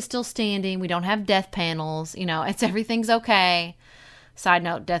country is still standing. We don't have death panels. Everything's okay. Side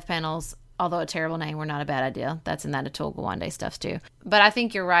note, death panels, although a terrible name, were not a bad idea. That's in that Atul Gawande stuff too. But I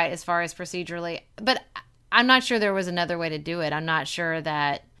think you're right as far as procedurally. But I'm not sure there was another way to do it. I'm not sure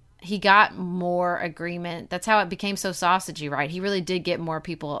that he got more agreement. That's how it became so sausagey, right? He really did get more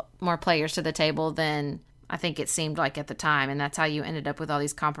players to the table than I think it seemed like at the time. And that's how you ended up with all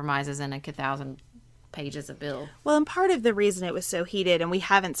these compromises and like 1,000 pages of bill. Well, and part of the reason it was so heated, and we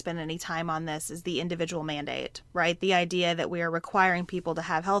haven't spent any time on this, is the individual mandate, right? The idea that we are requiring people to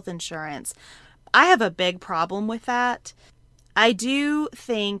have health insurance. I have a big problem with that. I do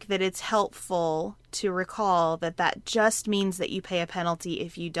think that it's helpful to recall that just means that you pay a penalty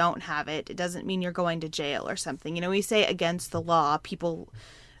if you don't have it. It doesn't mean you're going to jail or something. We say against the law, people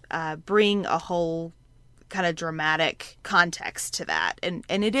bring a whole kind of dramatic context to that. And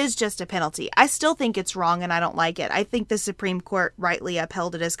it is just a penalty. I still think it's wrong and I don't like it. I think the Supreme Court rightly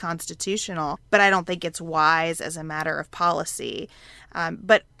upheld it as constitutional, but I don't think it's wise as a matter of policy.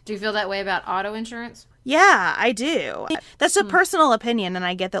 But do you feel that way about auto insurance? Yeah, I do. That's a personal opinion, and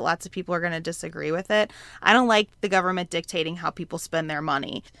I get that lots of people are going to disagree with it. I don't like the government dictating how people spend their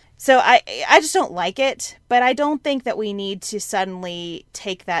money. So I just don't like it, but I don't think that we need to suddenly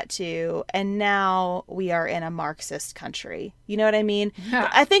take that to, and now we are in a Marxist country. You know what I mean? Yeah.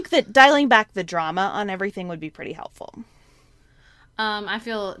 I think that dialing back the drama on everything would be pretty helpful. I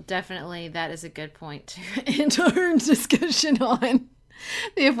feel definitely that is a good point to end our discussion on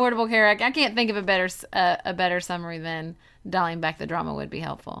the Affordable Care Act. I can't think of a better summary than dialing back the drama would be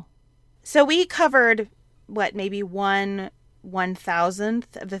helpful. So we covered, maybe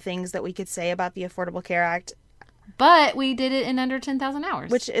 1/1000th of the things that we could say about the Affordable Care Act. But we did it in under 10,000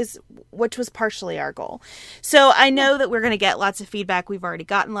 hours. Which was partially our goal. So I know that we're going to get lots of feedback. We've already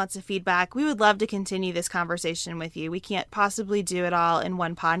gotten lots of feedback. We would love to continue this conversation with you. We can't possibly do it all in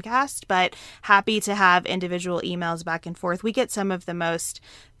one podcast, but happy to have individual emails back and forth. We get some of the most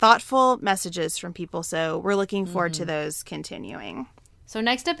thoughtful messages from people, so we're looking forward to those continuing. So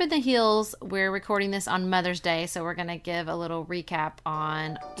next up in the heels, we're recording this on Mother's Day, so we're going to give a little recap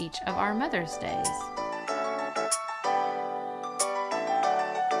on each of our Mother's Days.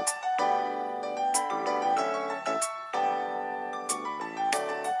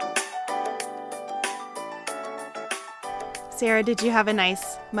 Sarah, did you have a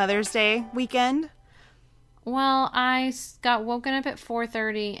nice Mother's Day weekend? Well, I got woken up at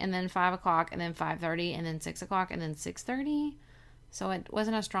 4:30 and then 5 o'clock and then 5:30 and then 6 o'clock and then 6:30. So it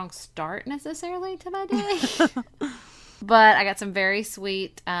wasn't a strong start necessarily to my day. But I got some very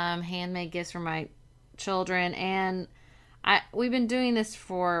sweet handmade gifts from my children. And we've been doing this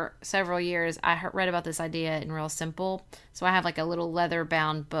for several years. I read about this idea in Real Simple. So I have like a little leather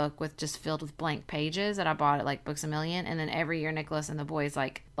bound book with just filled with blank pages that I bought at like Books A Million. And then every year Nicholas and the boys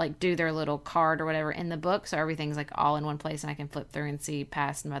like do their little card or whatever in the book. So everything's like all in one place and I can flip through and see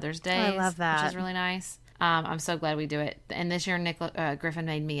past Mother's Day. I love that. Which is really nice. I'm so glad we do it. And this year Griffin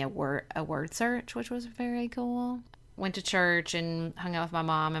made me a word search, which was very cool. Went to church and hung out with my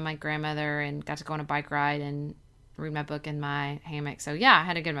mom and my grandmother and got to go on a bike ride and read my book in my hammock. So yeah, I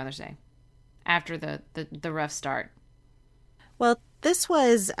had a good Mother's Day after the rough start. Well, this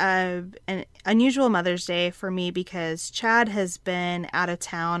was an unusual Mother's Day for me because Chad has been out of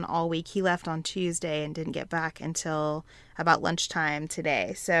town all week. He left on Tuesday and didn't get back until about lunchtime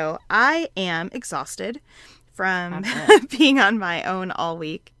today. So I am exhausted from being on my own all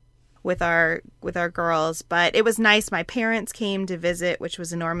week with our girls, but it was nice. My parents came to visit, which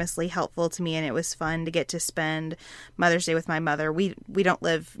was enormously helpful to me, and it was fun to get to spend Mother's Day with my mother. We don't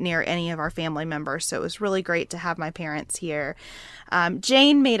live near any of our family members, so it was really great to have my parents here.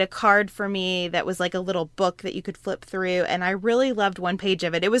 Jane made a card for me that was like a little book that you could flip through, and I really loved one page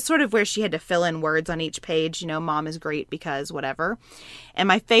of it. It was sort of where she had to fill in words on each page, Mom is great because whatever. And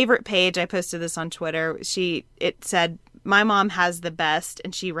my favorite page, I posted this on Twitter, it said, my mom has the best,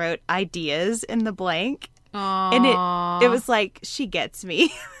 and she wrote ideas in the blank. Aww. And it was like, she gets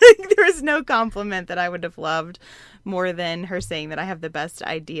me. There was no compliment that I would have loved more than her saying that I have the best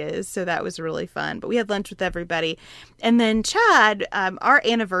ideas. So that was really fun. But we had lunch with everybody. And then Chad, our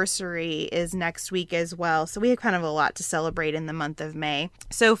anniversary is next week as well. So we have kind of a lot to celebrate in the month of May.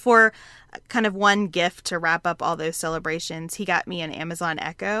 So for kind of one gift to wrap up all those celebrations, he got me an Amazon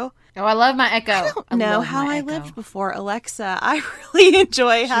Echo. Oh, I love my Echo. I don't know how I lived before Alexa. I really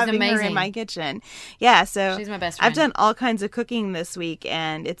enjoy having her in my kitchen. Yeah, so she's my best friend. I've done all kinds of cooking this week,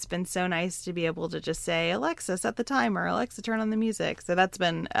 and it's been so nice to be able to just say, Alexa, set the timer. Alexa, turn on the music. So that's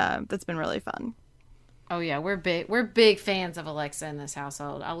been really fun. Oh yeah, we're big fans of Alexa in this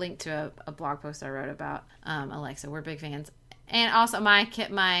household. I'll link to a blog post I wrote about Alexa. We're big fans. And also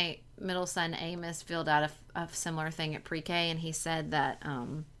my middle son Amos filled out a similar thing at pre-K, and he said that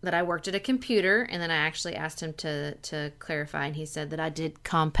that I worked at a computer, and then I actually asked him to clarify, and he said that I did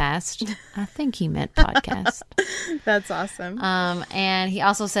Compast. I think he meant podcast. That's awesome. And he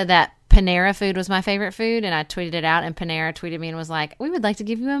also said that Panera food was my favorite food, and I tweeted it out, and Panera tweeted me and was like, "We would like to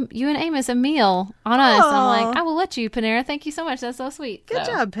give you and Amos a meal on us." And I'm like, "I will let you, Panera. Thank you so much. That's so sweet." Good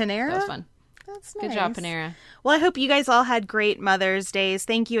job, Panera. That was fun. That's nice. Good job, Panera. Well, I hope you guys all had great Mother's Days.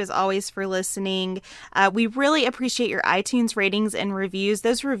 Thank you, as always, for listening. We really appreciate your iTunes ratings and reviews.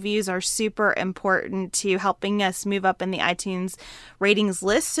 Those reviews are super important to helping us move up in the iTunes ratings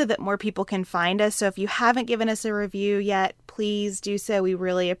list so that more people can find us. So if you haven't given us a review yet, please do so. We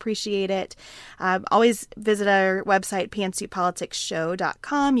really appreciate it. Always visit our website,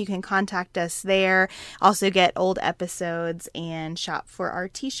 pantsuitpoliticsshow.com. You can contact us there. Also get old episodes and shop for our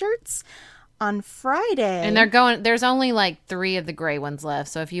t-shirts. On Friday. And there's only like 3 of the gray ones left.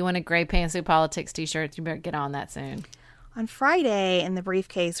 So if you want a gray Pantsuit Politics t-shirt, you better get on that soon. On Friday, in the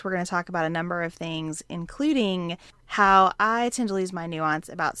briefcase, we're going to talk about a number of things, including how I tend to lose my nuance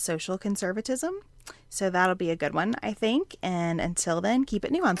about social conservatism. So that'll be a good one, I think. And until then, keep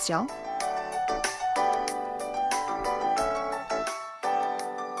it nuanced, y'all.